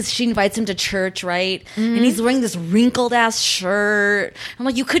was because she invites him to church, right? Mm-hmm. And he's wearing this wrinkled ass shirt. I'm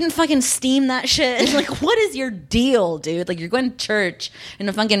like, you couldn't fucking steam that shit. And like, what is your deal, dude? Like, you're going to church in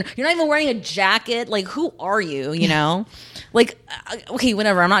a fucking, you're not even wearing a jacket. Like, who are you? You know, like, okay,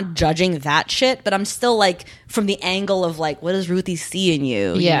 whatever. I'm not judging that shit, but I'm still like from the angle of like, what does Ruthie see in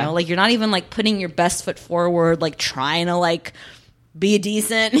you? Yeah, you know? Like, you're not even like putting your best foot forward, like trying to like be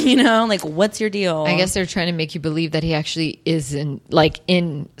decent, you know, like what's your deal? I guess they're trying to make you believe that he actually is in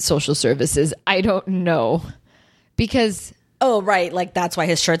social services. I don't know, because right, like that's why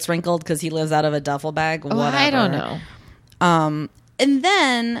his shirt's wrinkled because he lives out of a duffel bag. Whatever. I don't know. And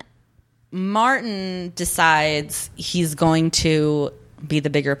then Martin decides he's going to be the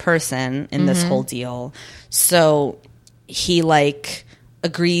bigger person in this whole deal, so he like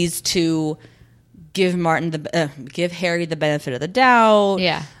agrees to give Harry the benefit of the doubt.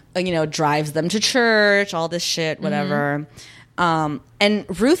 Yeah. You know, drives them to church, all this shit, whatever. And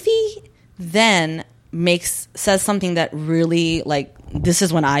Ruthie then says something that really, like, this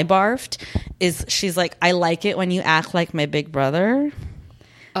is when I barfed, is she's like, I like it when you act like my big brother.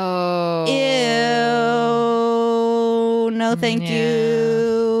 Oh. Ew. No, thank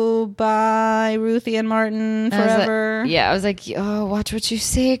you. Bye, Ruthie and Martin, forever. I was like, oh, watch what you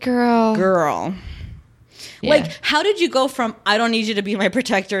say, girl. Yeah. Like, how did you go from I don't need you to be my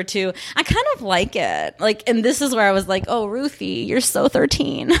protector to I kind of like it? Like, and this is where I was like, oh, Ruthie, you're so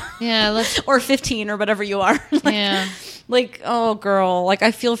 13. Yeah. Or 15 or whatever you are. Like, like, oh, girl, like, I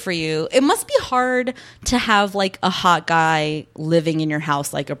feel for you. It must be hard to have, like, a hot guy living in your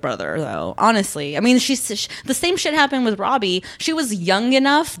house like a brother, though, honestly. I mean, the same shit happened with Robbie. She was young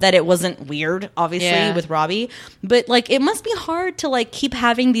enough that it wasn't weird, obviously, with Robbie. But, like, it must be hard to, like, keep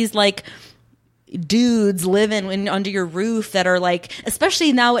having these, like, dudes living under your roof that are like,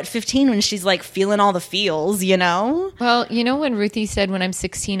 especially now at 15 when she's like feeling all the feels, you know? Well, you know when Ruthie said when I'm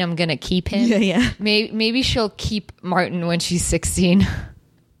 16 I'm gonna keep him? Yeah. Maybe she'll keep Martin when she's 16.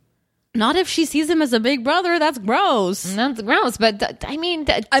 Not if she sees him as a big brother. That's gross. That's gross, but I mean,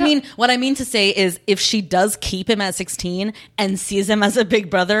 what I mean to say is if she does keep him at 16 and sees him as a big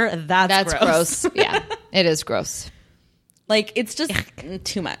brother, that's gross. Yeah, it is gross. Like, it's just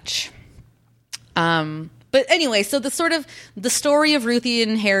too much. But anyway, so the story of Ruthie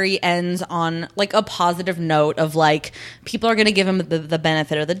and Harry ends on like a positive note of like people are going to give him the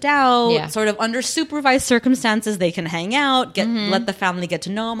benefit of the doubt, sort of under supervised circumstances. They can hang out, let the family get to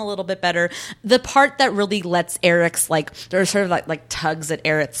know him a little bit better. The part that really lets Eric's like, there's sort of like tugs at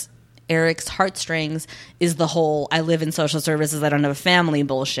Eric's heartstrings is the whole I live in social services, I don't have a family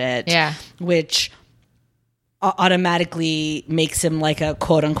bullshit. Yeah. Which automatically makes him like a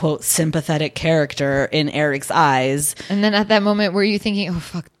quote-unquote sympathetic character in Eric's eyes. And then at that moment were you thinking, oh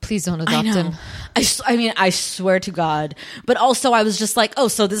fuck, please don't adopt him? I mean, I swear to God. But also I was just like, oh,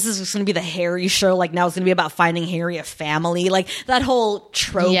 so this is just going to be the Harry show. Like now it's going to be about finding Harry a family. Like that whole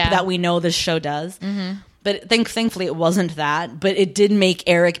trope that we know this show does. Mm-hmm. But thankfully it wasn't that. But it did make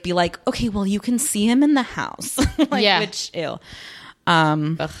Eric be like, okay, well, you can see him in the house. Which, ew.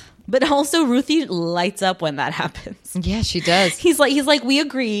 But also Ruthie lights up when that happens. Yeah, she does. He's like, we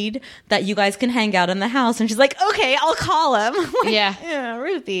agreed that you guys can hang out in the house. And she's like, okay, I'll call him. Like, yeah,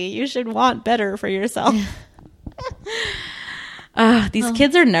 Ruthie, you should want better for yourself. These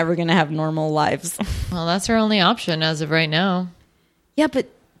kids are never going to have normal lives. Well, that's her only option as of right now. Yeah, but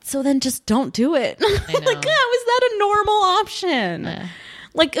so then just don't do it. I know. Like, how is that a normal option?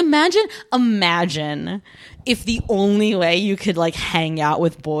 Like, imagine if the only way you could, like, hang out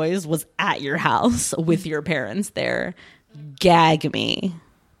with boys was at your house with your parents there. Gag me.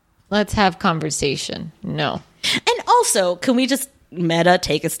 Let's have conversation. No. And also, can we just meta,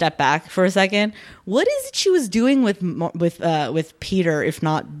 take a step back for a second. What is it she was doing with Peter if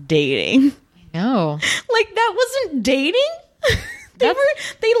not dating? No. Like, that wasn't dating?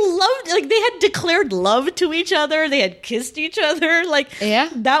 They loved, like, they had declared love to each other. They had kissed each other. Like, yeah,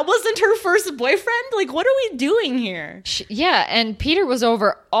 that wasn't her first boyfriend. Like, what are we doing here? Yeah, and Peter was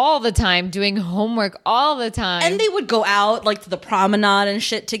over all the time doing homework all the time. And they would go out, like, to the promenade and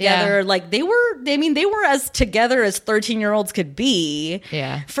shit together. Yeah. Like, they were as together as 13-year-olds could be.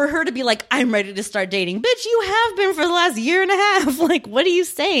 Yeah. For her to be like, I'm ready to start dating. Bitch, you have been for the last year and a half. Like, what are you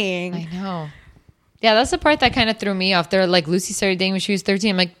saying? I know. Yeah, that's the part that kind of threw me off. They're like, Lucy started dating when she was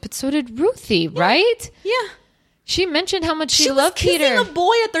 13. I'm like, but so did Ruthie, right? Yeah. She mentioned how much she was loved kissing Peter. a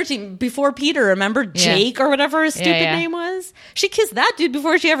boy at 13 before Peter. Remember Jake or whatever his stupid name was? She kissed that dude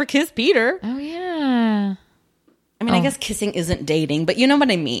before she ever kissed Peter. Oh, yeah. I mean, I guess kissing isn't dating, but you know what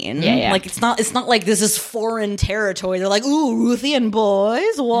I mean? Yeah. Like, it's not like this is foreign territory. They're like, ooh, Ruthie and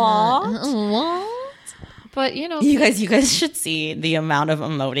boys, what? What? But, you know. You guys should see the amount of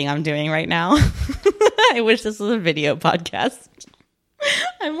emoting I'm doing right now. I wish this was a video podcast.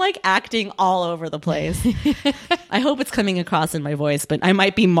 I'm like acting all over the place. I hope it's coming across in my voice, but I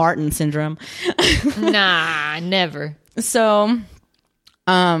might be Martin syndrome. Nah, never. So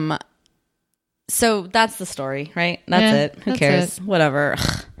that's the story, right? That's it. Who cares? Whatever.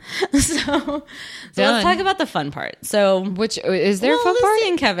 So let's talk about the fun part. So, which is there a fun part? Lucy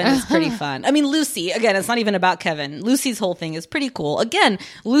and Kevin is pretty fun. I mean, Lucy, again, it's not even about Kevin. Lucy's whole thing is pretty cool. Again,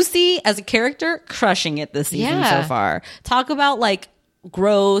 Lucy as a character, crushing it this season so far. Talk about like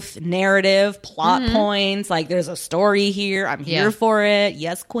growth, narrative, plot points. Like, there's a story here. I'm here for it.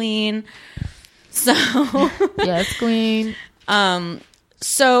 Yes, queen. So, yes, queen.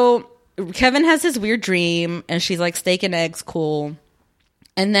 So Kevin has his weird dream, and she's like, steak and eggs, cool.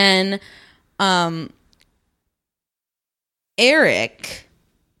 And then Eric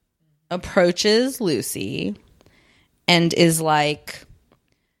approaches Lucy and is like,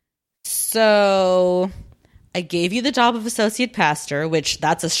 so I gave you the job of associate pastor, which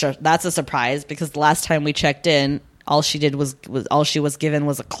that's a surprise, because the last time we checked in, all she was given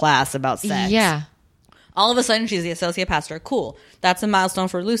was a class about sex. Yeah. All of a sudden, she's the associate pastor. Cool. That's a milestone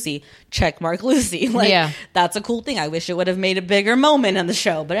for Lucy. Check mark Lucy. Like, that's a cool thing. I wish it would have made a bigger moment in the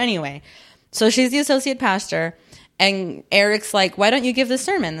show. But anyway, so she's the associate pastor. And Eric's like, why don't you give the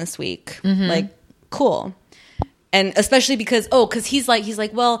sermon this week? Like, cool. And especially because he's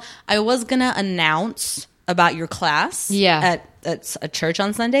like, well, I was going to announce about your class at a church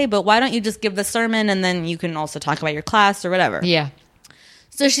on Sunday, but why don't you just give the sermon and then you can also talk about your class or whatever. Yeah.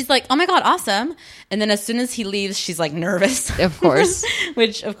 So she's like, oh my God, awesome. And then as soon as he leaves, she's like nervous. Of course.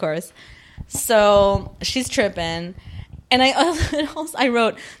 Which, of course. So she's tripping. And I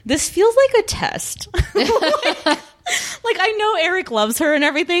wrote, this feels like a test. Like, I know Eric loves her and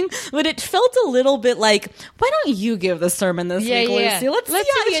everything, but it felt a little bit like, why don't you give the sermon this week, Lucy? Let's see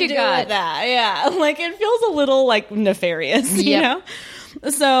how you do with that. Yeah. Like, it feels a little like nefarious, you know?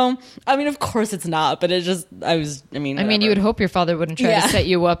 So, I mean, of course it's not, but it just, I mean, you would hope your father wouldn't try to set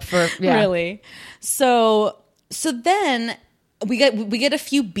you up for, really. So then we get a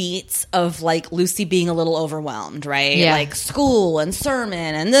few beats of like Lucy being a little overwhelmed, right? Yeah. Like school and sermon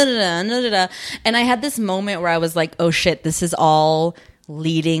and da-da-da. And I had this moment where I was like, oh shit, this is all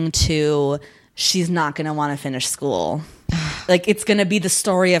leading to she's not going to want to finish school. Like, it's going to be the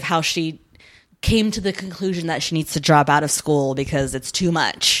story of how she came to the conclusion that she needs to drop out of school because it's too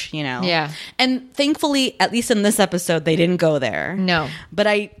much, you know? Yeah. And thankfully, at least in this episode, they didn't go there. No. But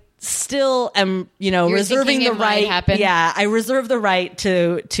I still am, reserving the right. Yeah, I reserve the right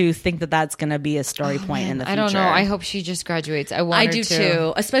to think that that's going to be a story point in the future. I don't know. I hope she just graduates. I do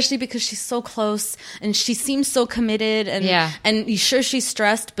too, especially because she's so close and she seems so committed and sure she's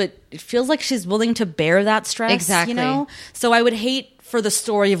stressed, but it feels like she's willing to bear that stress. Exactly. You know? So I would hate for the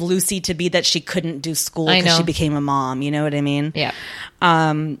story of Lucy to be that she couldn't do school because she became a mom. You know what I mean? Yeah.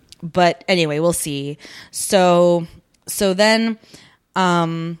 But anyway, we'll see. So then,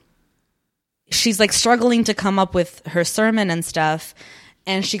 she's like struggling to come up with her sermon and stuff.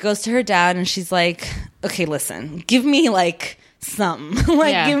 And she goes to her dad and she's like, okay, listen, give me like something.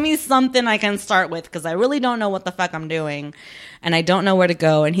 Give me something I can start with because I really don't know what the fuck I'm doing. And I don't know where to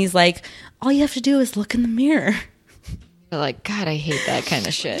go. And he's like, all you have to do is look in the mirror. You're like, God, I hate that kind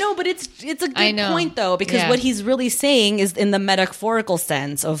of shit. No, but it's a good point though, because what he's really saying is in the metaphorical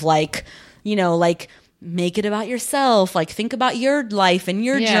sense of like, like, make it about yourself. Like, think about your life and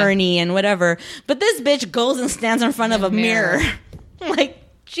your journey and whatever. But this bitch goes and stands in front of a mirror. Like,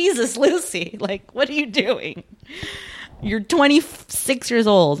 Jesus, Lucy. Like, what are you doing? You're 26 years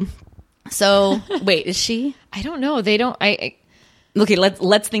old. So, wait, is she? I don't know. They don't. Okay,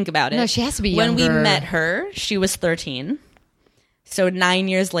 let's think about it. No, she has to be When we younger. met her, she was 13. So 9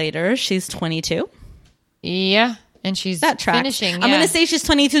 years later, she's 22. Yeah. And she's That tracks. finishing. I'm going to say she's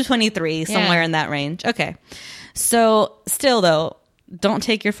 22, 23, somewhere in that range. Okay. So still, though, don't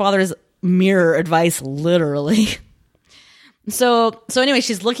take your father's mirror advice literally. So anyway,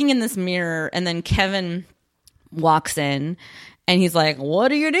 she's looking in this mirror, and then Kevin walks in, and he's like,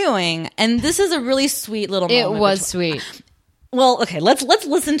 "What are you doing?" And this is a really sweet little moment. It was sweet. Well, okay, let's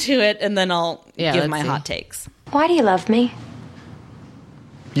listen to it, and then I'll give let's my see. hot takes. Why do you love me?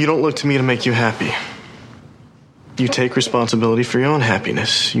 You don't look to me to make you happy. You take responsibility for your own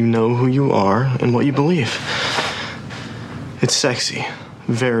happiness. You know who you are and what you believe. It's sexy,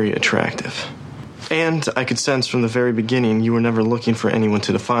 very attractive. And I could sense from the very beginning you were never looking for anyone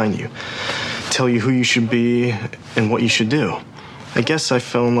to define you, tell you who you should be and what you should do. I guess I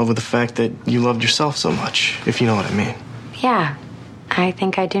fell in love with the fact that you loved yourself so much, if you know what I mean. Yeah, I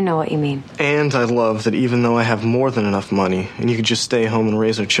think I do know what you mean. And I love that even though I have more than enough money and you could just stay home and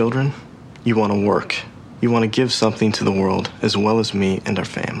raise our children, you want to work. You want to give something to the world as well as me and our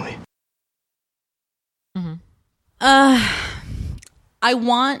family. I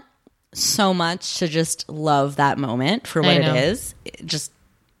want so much to just love that moment for what it is. Just,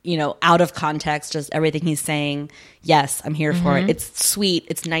 out of context, just everything he's saying. Yes, I'm here for it. It's sweet.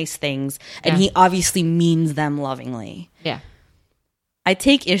 It's nice things. And he obviously means them lovingly. Yeah. I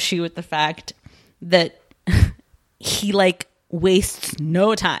take issue with the fact that he wastes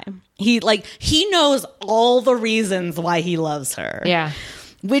no time. He knows all the reasons why he loves her. Yeah.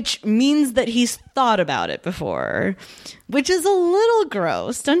 Which means that he's thought about it before, which is a little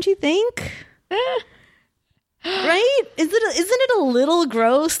gross, don't you think? Right? Isn't it a little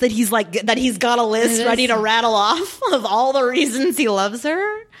gross that he's got a list ready to rattle off of all the reasons he loves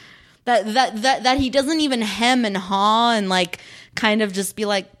her? That he doesn't even hem and haw and kind of just be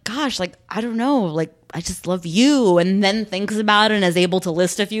like, gosh, I don't know, I just love you, and then thinks about it and is able to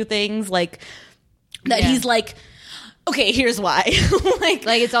list a few things he's like, okay, here's why.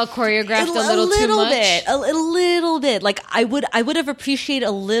 It's all choreographed a little too much. A little bit. I would have appreciated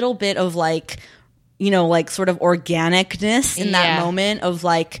a little bit of sort of organicness in that moment of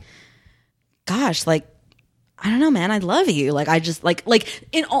gosh, I don't know, man, I love you. I just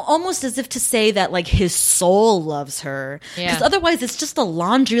almost as if to say that his soul loves her. Because otherwise it's just a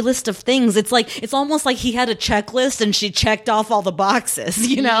laundry list of things. It's almost like he had a checklist and she checked off all the boxes,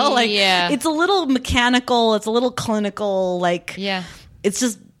 It's a little mechanical, it's a little clinical, it's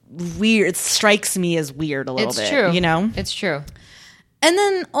just weird. It strikes me as weird a little bit. It's true. It's true. And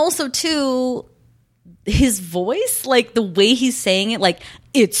then also too, his voice, the way he's saying it,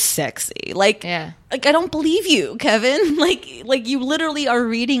 it's sexy. I don't believe you, Kevin. You literally are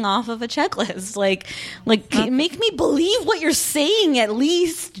reading off of a checklist. Make me believe what you're saying at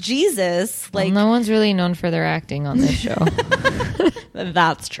least. Jesus. Well, no one's really known for their acting on this show.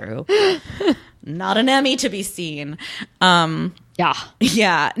 That's true. Not an Emmy to be seen.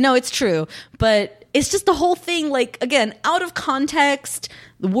 Yeah. No, it's true. But it's just the whole thing, again, out of context,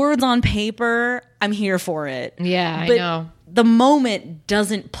 the words on paper, I'm here for it. Yeah, I but know. The moment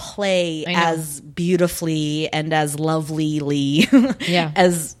doesn't play as beautifully and as lovelily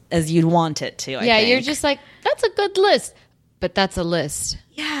as you'd want it to. I think. You're just that's a good list, but that's a list.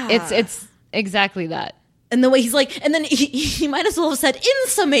 Yeah, it's exactly that. And the way he's and then he might as well have said in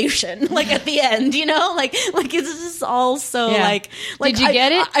summation, at the end, it's just all so Did you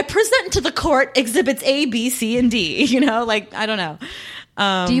get it? I present to the court exhibits A, B, C, and D. I don't know.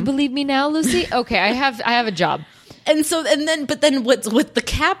 Do you believe me now, Lucy? Okay, I have a job. But then what's with the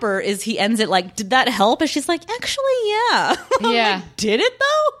capper is he ends it did that help? And she's like, actually, yeah. Yeah. Did it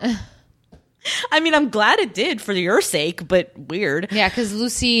though? I mean, I'm glad it did for your sake, but weird. Yeah, because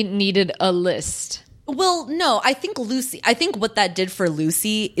Lucy needed a list. Well, no, I think what that did for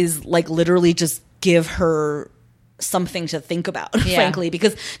Lucy is literally just give her something to think about, frankly,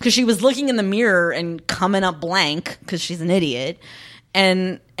 because she was looking in the mirror and coming up blank because she's an idiot.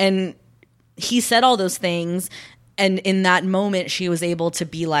 And he said all those things, and in that moment she was able to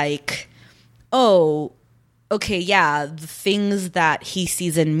be like, oh, okay, yeah, the things that he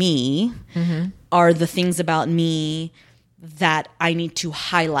sees in me are the things about me that I need to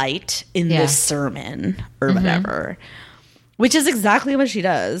highlight in this sermon or whatever, which is exactly what she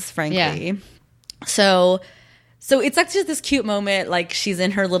does, frankly. Yeah. So it's actually this cute moment, she's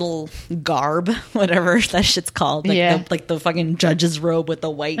in her little garb, whatever that shit's called, the fucking judge's robe with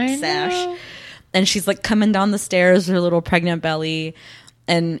the white sash, and she's coming down the stairs with her little pregnant belly,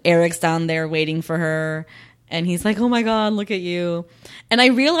 and Eric's down there waiting for her, And he's like, oh my God, look at you. And I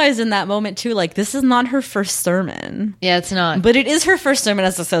realized in that moment too, like, this is not her first sermon. Yeah, it's not. But it is her first sermon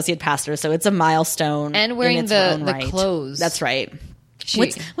as associate pastor, so it's a milestone. And wearing in its the own right. clothes. That's right.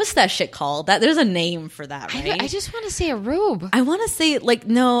 What's that shit called? There's a name for that, right? I just want to say a robe. I want to say, like,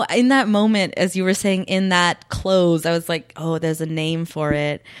 no, in that moment, as you were saying, in that clothes, I was like, oh, there's a name for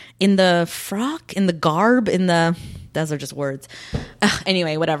it. In the frock, in the garb, in the... Those are just words.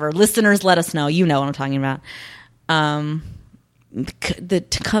 Anyway, whatever. Listeners, let us know. You know what I'm talking about. The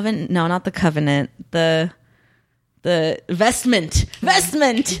covenant. No, not the covenant. The vestment.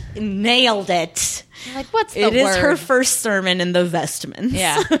 Vestment. Nailed it. Like, what's the word? It is her first sermon in the vestments.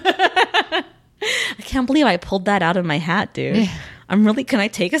 Yeah. I can't believe I pulled that out of my hat, dude. Yeah. Can I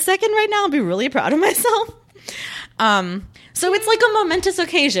take a second right now and be really proud of myself? So it's like a momentous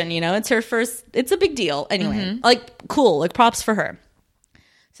occasion, it's her first, it's a big deal. Anyway, like, cool, like, props for her.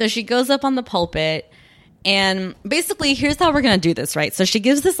 So she goes up on the pulpit, and basically, here's how we're going to do this, right? So she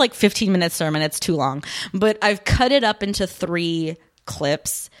gives this, like, 15-minute sermon. It's too long. But I've cut it up into 3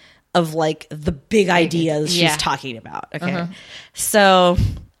 clips of, like, the big ideas she's talking about, okay? So,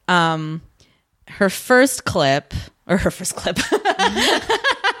 her first clip...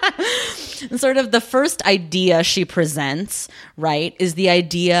 sort of the first idea she presents, right, is the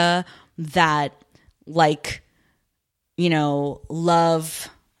idea that, like, love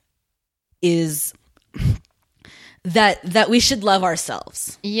is that we should love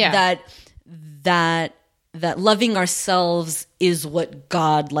ourselves. Yeah. That loving ourselves is what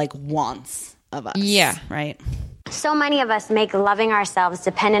God, like, wants of us. Yeah. Right? So many of us make loving ourselves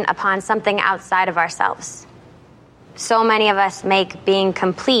dependent upon something outside of ourselves. So many of us make being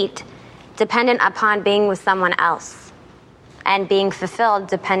complete dependent upon being with someone else, and being fulfilled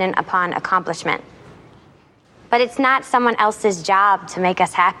dependent upon accomplishment. But it's not someone else's job to make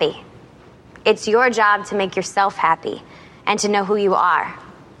us happy. It's your job to make yourself happy and to know who you are.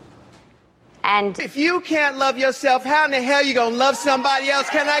 And if you can't love yourself, how in the hell you gonna love somebody else?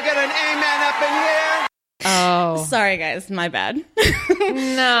 Can I get an amen up in here? Oh. Sorry, guys. My bad.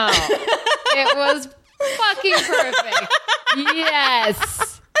 No. It was fucking perfect.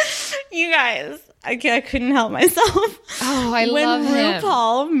 Yes. You guys, I couldn't help myself. Oh, I love him. When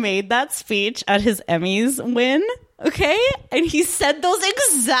RuPaul made that speech at his Emmys win, okay? And he said those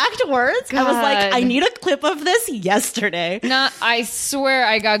exact words. God. I was like, I need a clip of this yesterday. I swear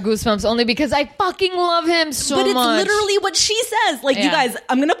I got goosebumps only because I fucking love him so much. But it's literally what she says. Like, you guys,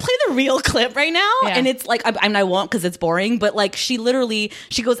 I'm going to play the real clip right now. Yeah. And it's like, I won't because it's boring. But, like, she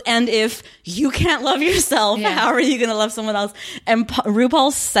goes, and if you can't love yourself, how are you going to love someone else? And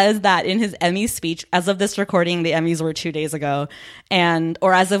RuPaul says that in his Emmy speech. As of this recording, the Emmys were 2 days ago.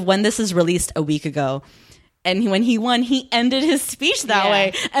 Or as of when this is released, a week ago. And when he won, he ended his speech that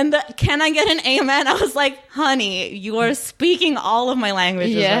way. And can I get an amen? I was like, honey, you are speaking all of my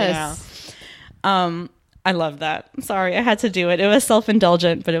languages right now. I love that. Sorry, I had to do it. It was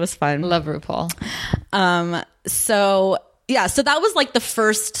self-indulgent, but it was fun. Love RuPaul. So that was like the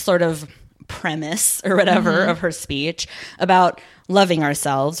first sort of premise or whatever of her speech about loving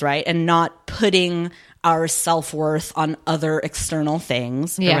ourselves, right? And not putting our self-worth on other external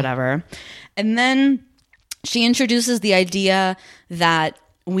things or whatever. And then she introduces the idea that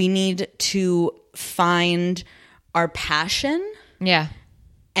we need to find our passion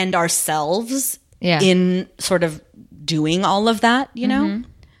and ourselves in sort of doing all of that, you know?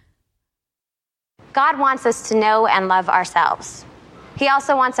 God wants us to know and love ourselves. He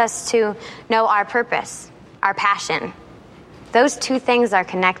also wants us to know our purpose, our passion. Those 2 things are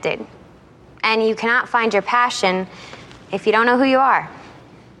connected. And you cannot find your passion if you don't know who you are.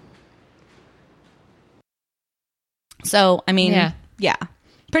 So, I mean,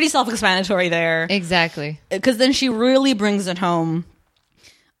 pretty self-explanatory there. Exactly. Because then she really brings it home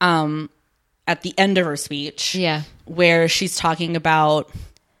at the end of her speech. Yeah. Where she's talking about,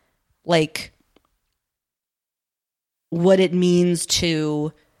 like, what it means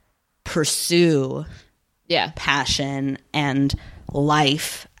to pursue passion and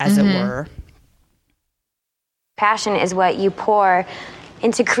life, as it were. Passion is what you pour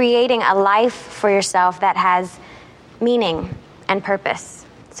into creating a life for yourself that has meaning and purpose.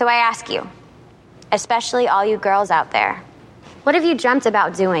 So I ask you, especially all you girls out there, what have you dreamt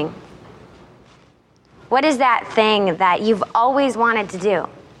about doing? What is that thing that you've always wanted to do?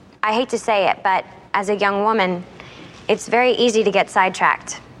 I hate to say it, but as a young woman, it's very easy to get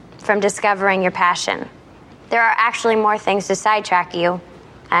sidetracked from discovering your passion. There are actually more things to sidetrack you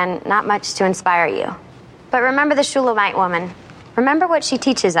and not much to inspire you. But remember the Shulamite woman. Remember what she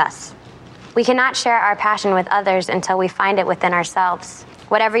teaches us. We cannot share our passion with others until we find it within ourselves.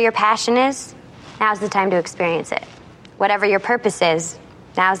 Whatever your passion is, now's the time to experience it. Whatever your purpose is,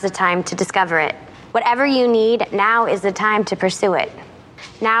 now's the time to discover it. Whatever you need, now is the time to pursue it.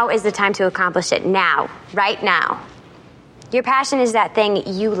 Now is the time to accomplish it. Now. Right now. Your passion is that thing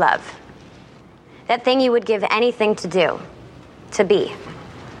you love. That thing you would give anything to do. To be.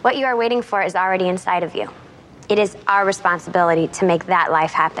 What you are waiting for is already inside of you. It is our responsibility to make that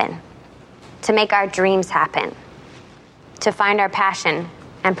life happen. To make our dreams happen. To find our passion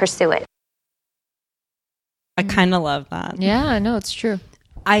and pursue it. I kind of love that. Yeah, no, it's true.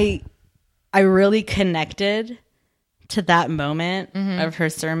 I really connected to that moment of her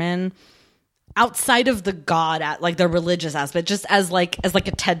sermon outside of the God, like the religious aspect, just as like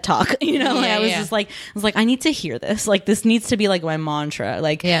a TED talk, you know. Yeah, I was like, I need to hear this. Like, this needs to be like my mantra.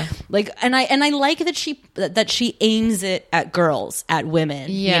 Like, and I like that she aims it at girls, at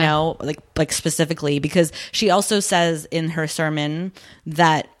women, you know, like specifically, because she also says in her sermon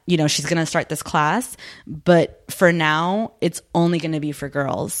that, you know, she's going to start this class, but for now it's only going to be for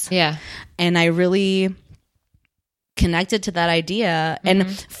girls. Yeah. And I really connected to that idea. And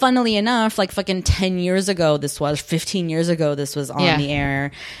funnily enough, like fucking 10 years ago, 15 years ago, this was on the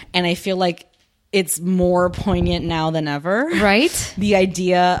air. And I feel like it's more poignant now than ever. Right. The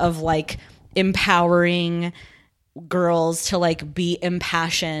idea of like empowering girls to like be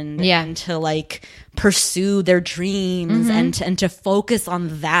impassioned and to like pursue their dreams and to focus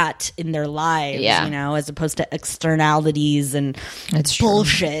on that in their lives, you know, as opposed to externalities and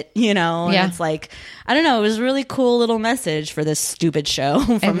bullshit, you know. And it's like, I don't know, it was a really cool little message for this stupid show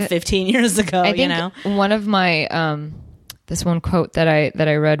from 15 years ago. I think, you know, one of my this one quote that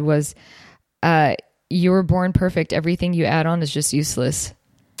I read was, "You were born perfect. Everything you add on is just useless."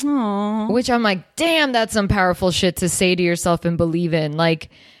 Aww. Which I'm like, damn, that's some powerful shit to say to yourself and believe in.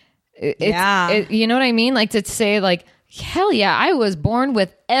 Like, you know what I mean? Like, to say like, hell yeah, I was born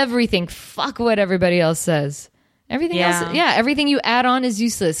with everything. Fuck what everybody else says. Everything else, everything you add on is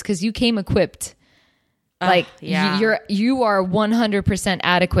useless because you came equipped. Like, you are 100%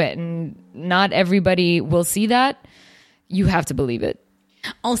 adequate, and not everybody will see that. You have to believe it.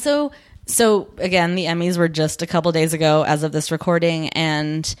 Also, so again, the Emmys were just a couple days ago as of this recording,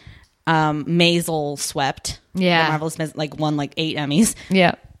 and Maisel swept. Yeah. The Marvelous Miss, like, won like 8 Emmys.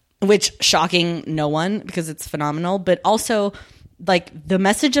 Yeah. Which, shocking no one, because it's phenomenal. But also, like, the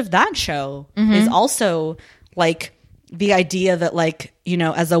message of that show is also like the idea that, like, you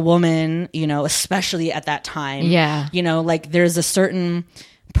know, as a woman, you know, especially at that time, you know, like, there's a certain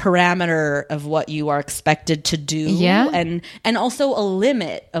parameter of what you are expected to do, and also a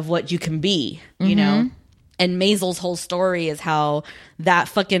limit of what you can be, you know. And Maisel's whole story is how that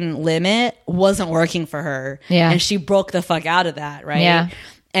fucking limit wasn't working for her, and she broke the fuck out of that, right?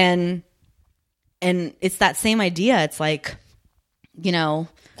 And it's that same idea. It's like, you know,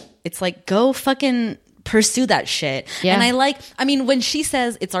 it's like, go fucking pursue that shit. And I mean, when she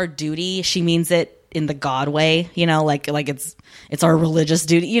says it's our duty, she means it in the God way, you know, like it's our religious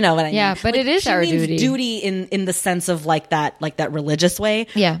duty, you know what I mean? Yeah, but like, it is our duty. Duty in the sense of like that religious way.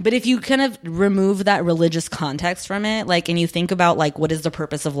 Yeah. But if you kind of remove that religious context from it, like, and you think about like, what is the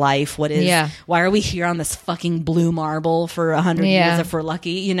purpose of life? Why are we here on this fucking blue marble for 100 years if we're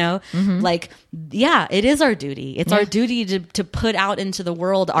lucky, you know? Like, it is our duty. It's our duty to put out into the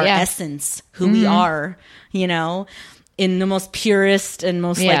world our essence, who we are, you know? In the most purest and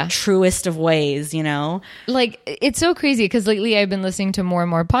most like truest of ways, you know? Like, it's so crazy because lately I've been listening to more and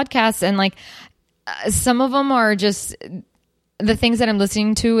more podcasts, and like some of them are just the things that I'm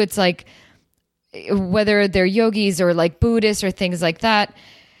listening to. It's like, whether they're yogis or like Buddhists or things like that,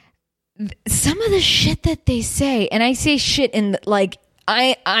 some of the shit that they say, and I say shit in like,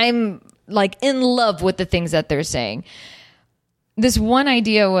 I'm like in love with the things that they're saying. This one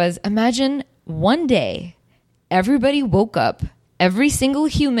idea was, imagine one day everybody woke up, every single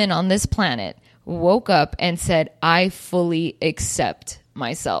human on this planet woke up and said, I fully accept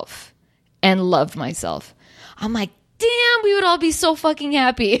myself and love myself. I'm like, damn, we would all be so fucking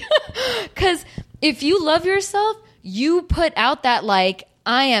happy. Because if you love yourself, you put out that like,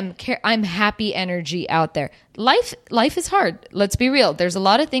 I'm happy energy out there. Life is hard. Let's be real. There's a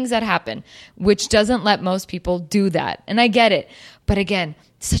lot of things that happen, which doesn't let most people do that. And I get it. But again,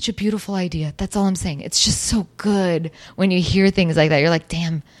 such a beautiful idea. That's all I'm saying. It's just so good when you hear things like that. You're like,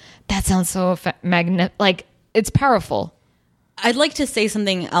 damn, that sounds so like, it's powerful. I'd like to say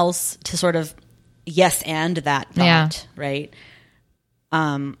something else to sort of yes and that thought, right?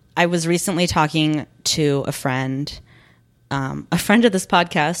 I was recently talking to a friend of this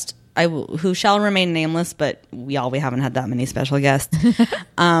podcast, who shall remain nameless, but we haven't had that many special guests.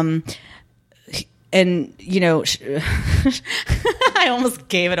 And, you know, I almost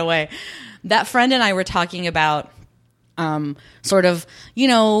gave it away. that friend and I were talking about sort of, you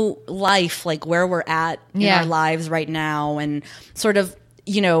know, life, like where we're at in our lives right now, and sort of,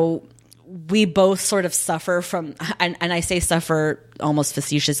 you know, we both sort of suffer from, and I say suffer almost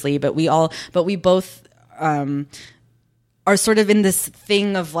facetiously, but we both are sort of in this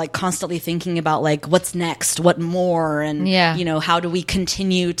thing of like constantly thinking about like what's next, what more, and you know, how do we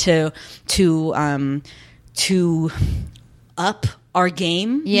continue to up our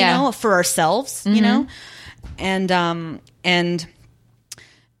game, you know, for ourselves, you know, and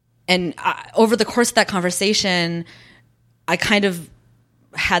over the course of that conversation, I kind of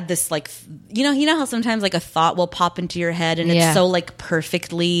had this like, you know how sometimes like a thought will pop into your head and it's so like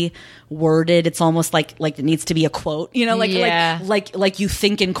perfectly worded, it's almost like it needs to be a quote, you know, like you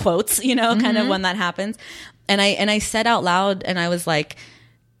think in quotes, you know, kind of when that happens. And I said out loud, and I was like,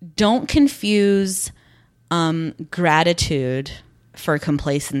 don't confuse gratitude for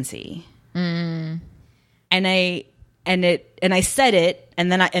complacency. And I said it, and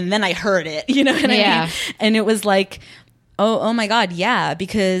then I heard it, you know what I mean? And it was like, oh my God, yeah,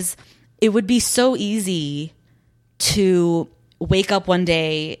 because it would be so easy to wake up one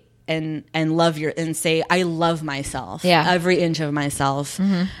day and and say, I love myself, every inch of myself,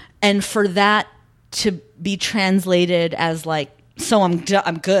 and for that to be translated as like, so I'm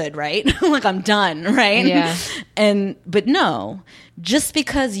good, right? Like I'm done, right? Yeah. But no, just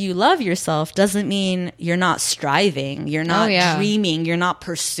because you love yourself doesn't mean you're not striving, you're not dreaming, you're not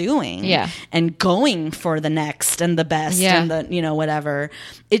pursuing, and going for the next and the best and the, you know, whatever.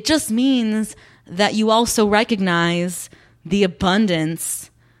 It just means that you also recognize the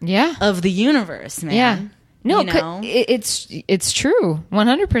abundance of the universe, man. Yeah. No, you know? it's true.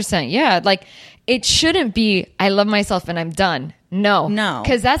 100%. Yeah. Like it shouldn't be, I love myself and I'm done. No.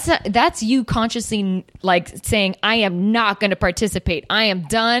 Because that's you consciously like saying, I am not going to participate. I am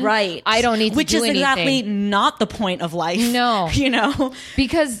done. Right. I don't need to do anything. Which is exactly not the point of life. No. You know?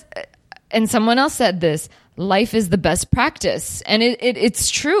 Because, and someone else said this, life is the best practice. And it's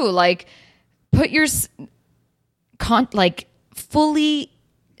true. Like put your, like fully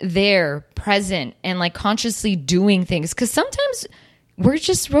there, present, and like consciously doing things. Because sometimes we're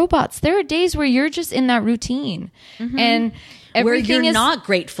just robots. There are days where you're just in that routine. And where you're not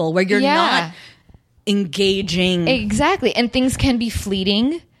grateful, where you're not engaging. Exactly. And things can be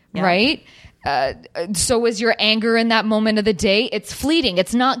fleeting, right? So is your anger in that moment of the day. It's fleeting.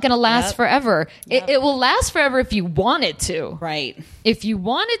 It's not going to last forever. It will last forever if you want it to. Right. If you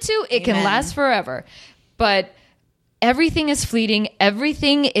want it to, it can last forever. But everything is fleeting.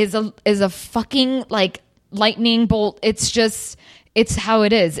 Everything is a fucking like lightning bolt. It's just... it's how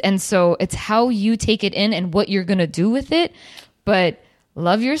it is. And so it's how you take it in and what you're going to do with it. But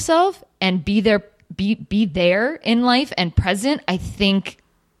love yourself and be there in life and present. I think,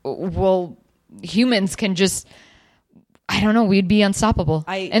 well, humans can just, I don't know, we'd be unstoppable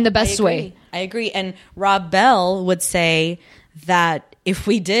in the best way. I agree. And Rob Bell would say that if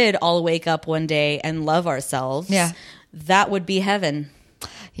we did all wake up one day and love ourselves, that would be heaven.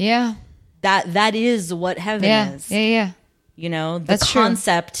 Yeah. That is what heaven is. Yeah. You know, the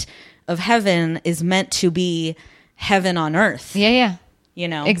concept of heaven is meant to be heaven on earth. Yeah. You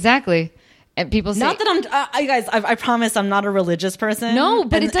know, exactly. And people say, not that I'm, guys, I promise I'm not a religious person. No,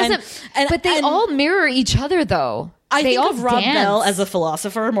 but it doesn't. But they all mirror each other, though. I think of Rob Bell as a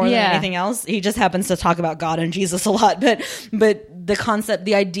philosopher more than anything else. He just happens to talk about God and Jesus a lot. But the concept,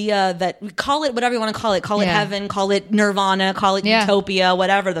 the idea that, call it whatever you want to call it heaven, call it nirvana, call it utopia,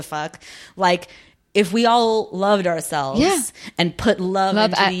 whatever the fuck. Like, if we all loved ourselves and put love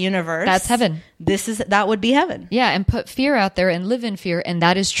into the universe, that's heaven. That would be heaven. Yeah, and put fear out there and live in fear, and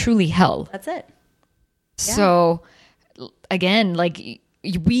that is truly hell. That's it. Yeah. So, again, like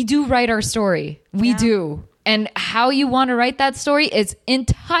we do write our story. We do. And how you want to write that story is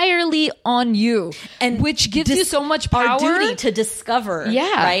entirely on you, and which gives you so much power. Our duty to discover.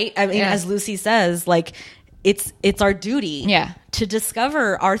 Yeah. Right? I mean, as Lucy says, like, it's our duty to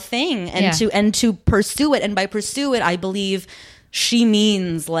discover our thing and to pursue it. And by pursue it, I believe she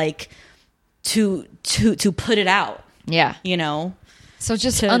means like to put it out. Yeah. You know? So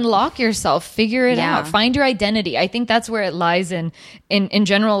just unlock yourself, figure it out, find your identity. I think that's where it lies in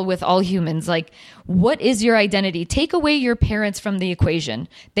general with all humans. Like, what is your identity? Take away your parents from the equation.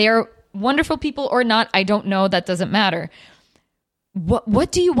 They are wonderful people or not. I don't know. That doesn't matter.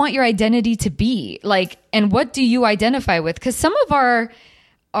 What do you want your identity to be like, and what do you identify with? Because some of our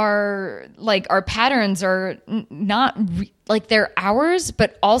patterns are not like they're ours,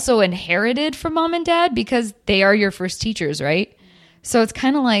 but also inherited from mom and dad because they are your first teachers, right? So it's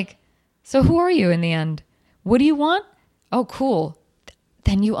kind of like, so who are you in the end? What do you want? Oh, cool.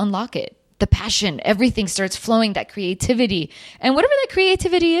 Then you unlock it. the passion, everything starts flowing, that creativity. And whatever that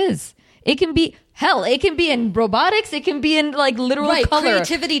creativity is, it can be, hell, it can be in robotics, it can be in like literal color.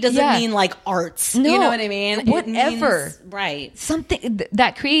 Creativity doesn't mean like arts. No, you know what I mean? Whatever. It means, right. Something,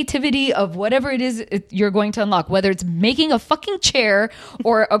 that creativity of whatever it is you're going to unlock, whether it's making a fucking chair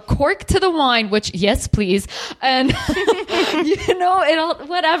or a cork to the wine, which, yes, please. And,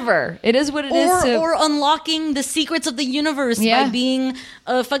 whatever. It is what it is. Or unlocking the secrets of the universe by being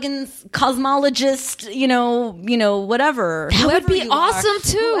a fucking cosmologist, whatever. That would be awesome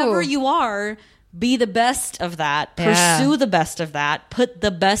too. Whoever you are, be the best of that. Pursue the best of that. Put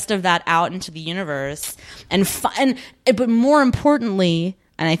the best of that out into the universe. But more importantly,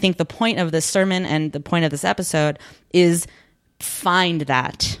 and I think the point of this sermon and the point of this episode is find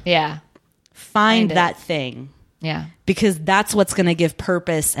that. Yeah. Find that thing. Yeah. Because that's what's going to give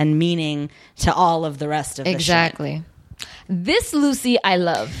purpose and meaning to all of the rest of the shit. Exactly. This Lucy I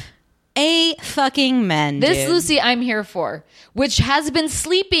love. A fucking men. This Lucy I'm here for, which has been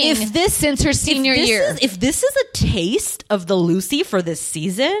sleeping since her senior year. If this is a taste of the Lucy for this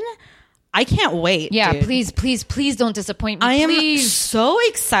season, I can't wait. Yeah, dude. please don't disappoint me. I am so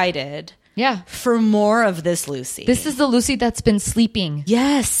excited. Yeah, for more of this Lucy. This is the Lucy that's been sleeping.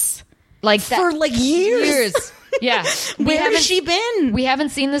 Yes, like that, for like years. Yeah, where has she been? We haven't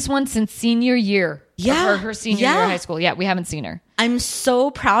seen this one since senior year. Yeah, her senior year of high school. Yeah, we haven't seen her. I'm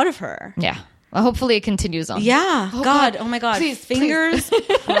so proud of her. Yeah. Well, hopefully it continues on. Yeah. Oh my God. Please, fingers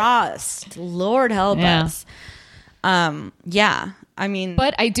crossed. Lord help us. Yeah. I mean,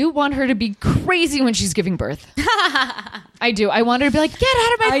 but I do want her to be crazy when she's giving birth. I do. I want her to be like, get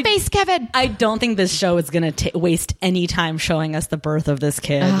out of my face, Kevin. I don't think this show is going to waste any time showing us the birth of this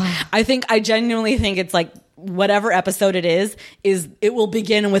kid. I genuinely think it's like, whatever episode it is it will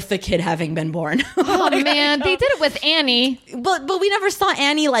begin with the kid having been born. Oh man, they did it with Annie, but we never saw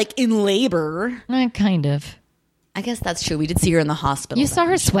Annie like in labor. Kind of. I guess that's true. We did see her in the hospital. You saw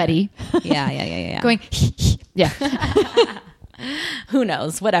her sweaty. Yeah. Going. Yeah. Who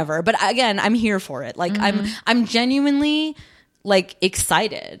knows? Whatever. But again, I'm here for it. Like I'm genuinely like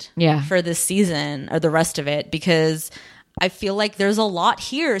excited. Yeah. For this season or the rest of it because I feel like there's a lot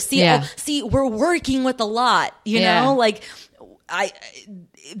here. See, we're working with a lot, you know, like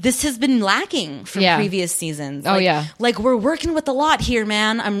this has been lacking from previous seasons. Like we're working with a lot here,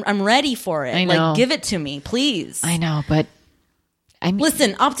 man. I'm ready for it. I know. Like give it to me, please. I know, but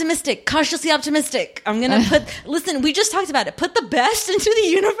listen, optimistic, cautiously optimistic. I'm going to listen, we just talked about it. Put the best into the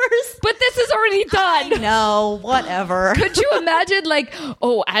universe. But this is already done. No, whatever. Could you imagine like,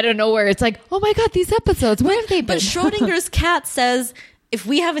 I don't know where it's like, oh my God, these episodes, where have they been? But Schrodinger's cat says, if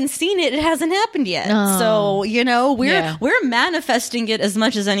we haven't seen it, it hasn't happened yet. So, we're manifesting it as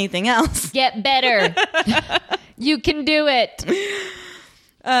much as anything else. Get better. You can do it.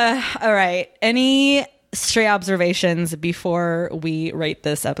 All right. Any stray observations before we rate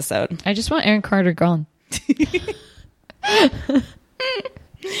this episode? I just want Aaron Carter gone.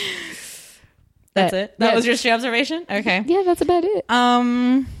 That's it? That was your stray observation? Okay. Yeah, that's about it.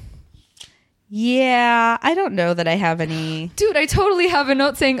 Yeah, I don't know that I have any. Dude, I totally have a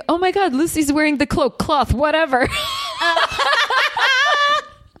note saying, oh my God, Lucy's wearing the cloth, whatever.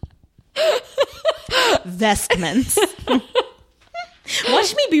 Vestments.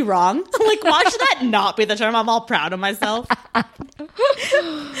 Watch me be wrong. Like, watch that not be the term. I'm all proud of myself.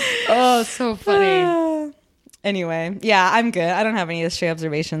 Oh, so funny. Anyway, yeah, I'm good. I don't have any stray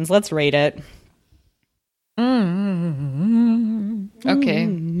observations. Let's rate it. Okay.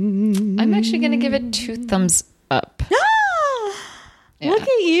 I'm actually going to give it 2 thumbs up. Look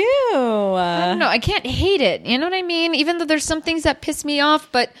at you. I don't know. I can't hate it. You know what I mean? Even though there's some things that piss me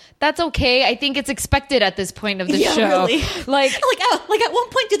off, but that's okay. I think it's expected at this point of the show. Really. Like at one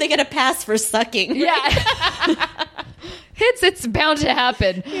point, do they get a pass for sucking? Yeah. It's bound to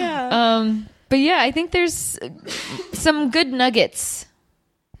happen. Yeah. But yeah, I think there's some good nuggets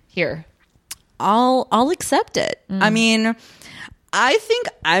here. I'll accept it. I mean, I think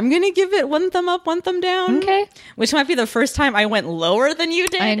I'm going to give it 1 thumb up, 1 thumb down. Okay. Which might be the first time I went lower than you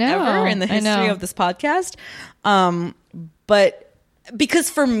did ever in the history of this podcast. But because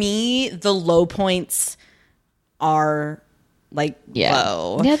for me, the low points are like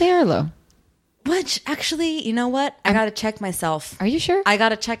low. Yeah, they are low. Which actually, you know what? I got to check myself. Are you sure? I got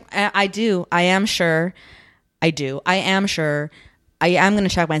to check. I do. I am sure. I do. I am sure. I am going to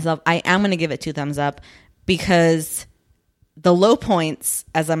check myself. I am going to give it 2 thumbs up because the low points,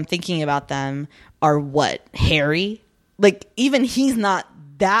 as I'm thinking about them, are what? Harry? Like, even he's not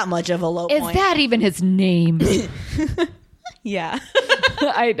that much of a low point. Is that even his name? Yeah.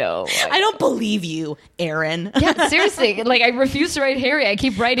 I know. I don't believe you, Aaron. Yeah, seriously. Like, I refuse to write Harry. I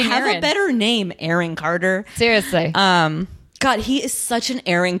keep writing Have Aaron. a better name, Aaron Carter. Seriously. God, he is such an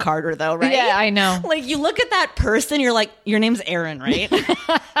Aaron Carter, though, right? Yeah, I know. Like, you look at that person, you're like, your name's Aaron, right?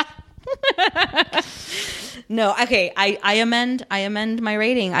 No, okay. I amend my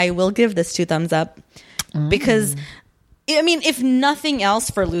rating. I will give this 2 thumbs up because, I mean, if nothing else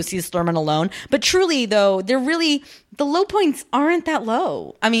for Lucy's Thurman alone, but truly though, they're really, the low points aren't that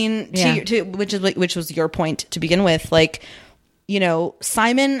low. I mean, which was your point to begin with. Like, you know,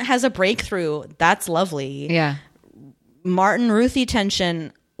 Simon has a breakthrough. That's lovely. Yeah. Martin Ruthie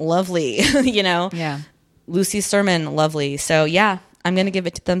tension, lovely. You know. Yeah. Lucy's sermon, lovely. So yeah, I'm gonna give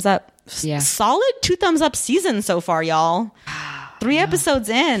it 2 thumbs up. Yeah. Solid 2 thumbs up season so far, y'all. 3 episodes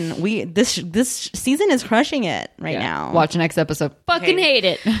in, this season is crushing it right now. Watch next episode. Fucking hate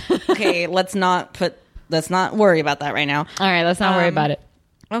it. Okay, let's not worry about that right now. All right, let's not worry about it.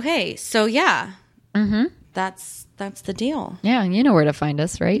 Okay, so yeah, that's the deal. Yeah, you know where to find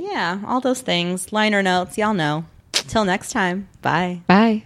us, right? Yeah, all those things, liner notes, y'all know. Till next time, bye. Bye.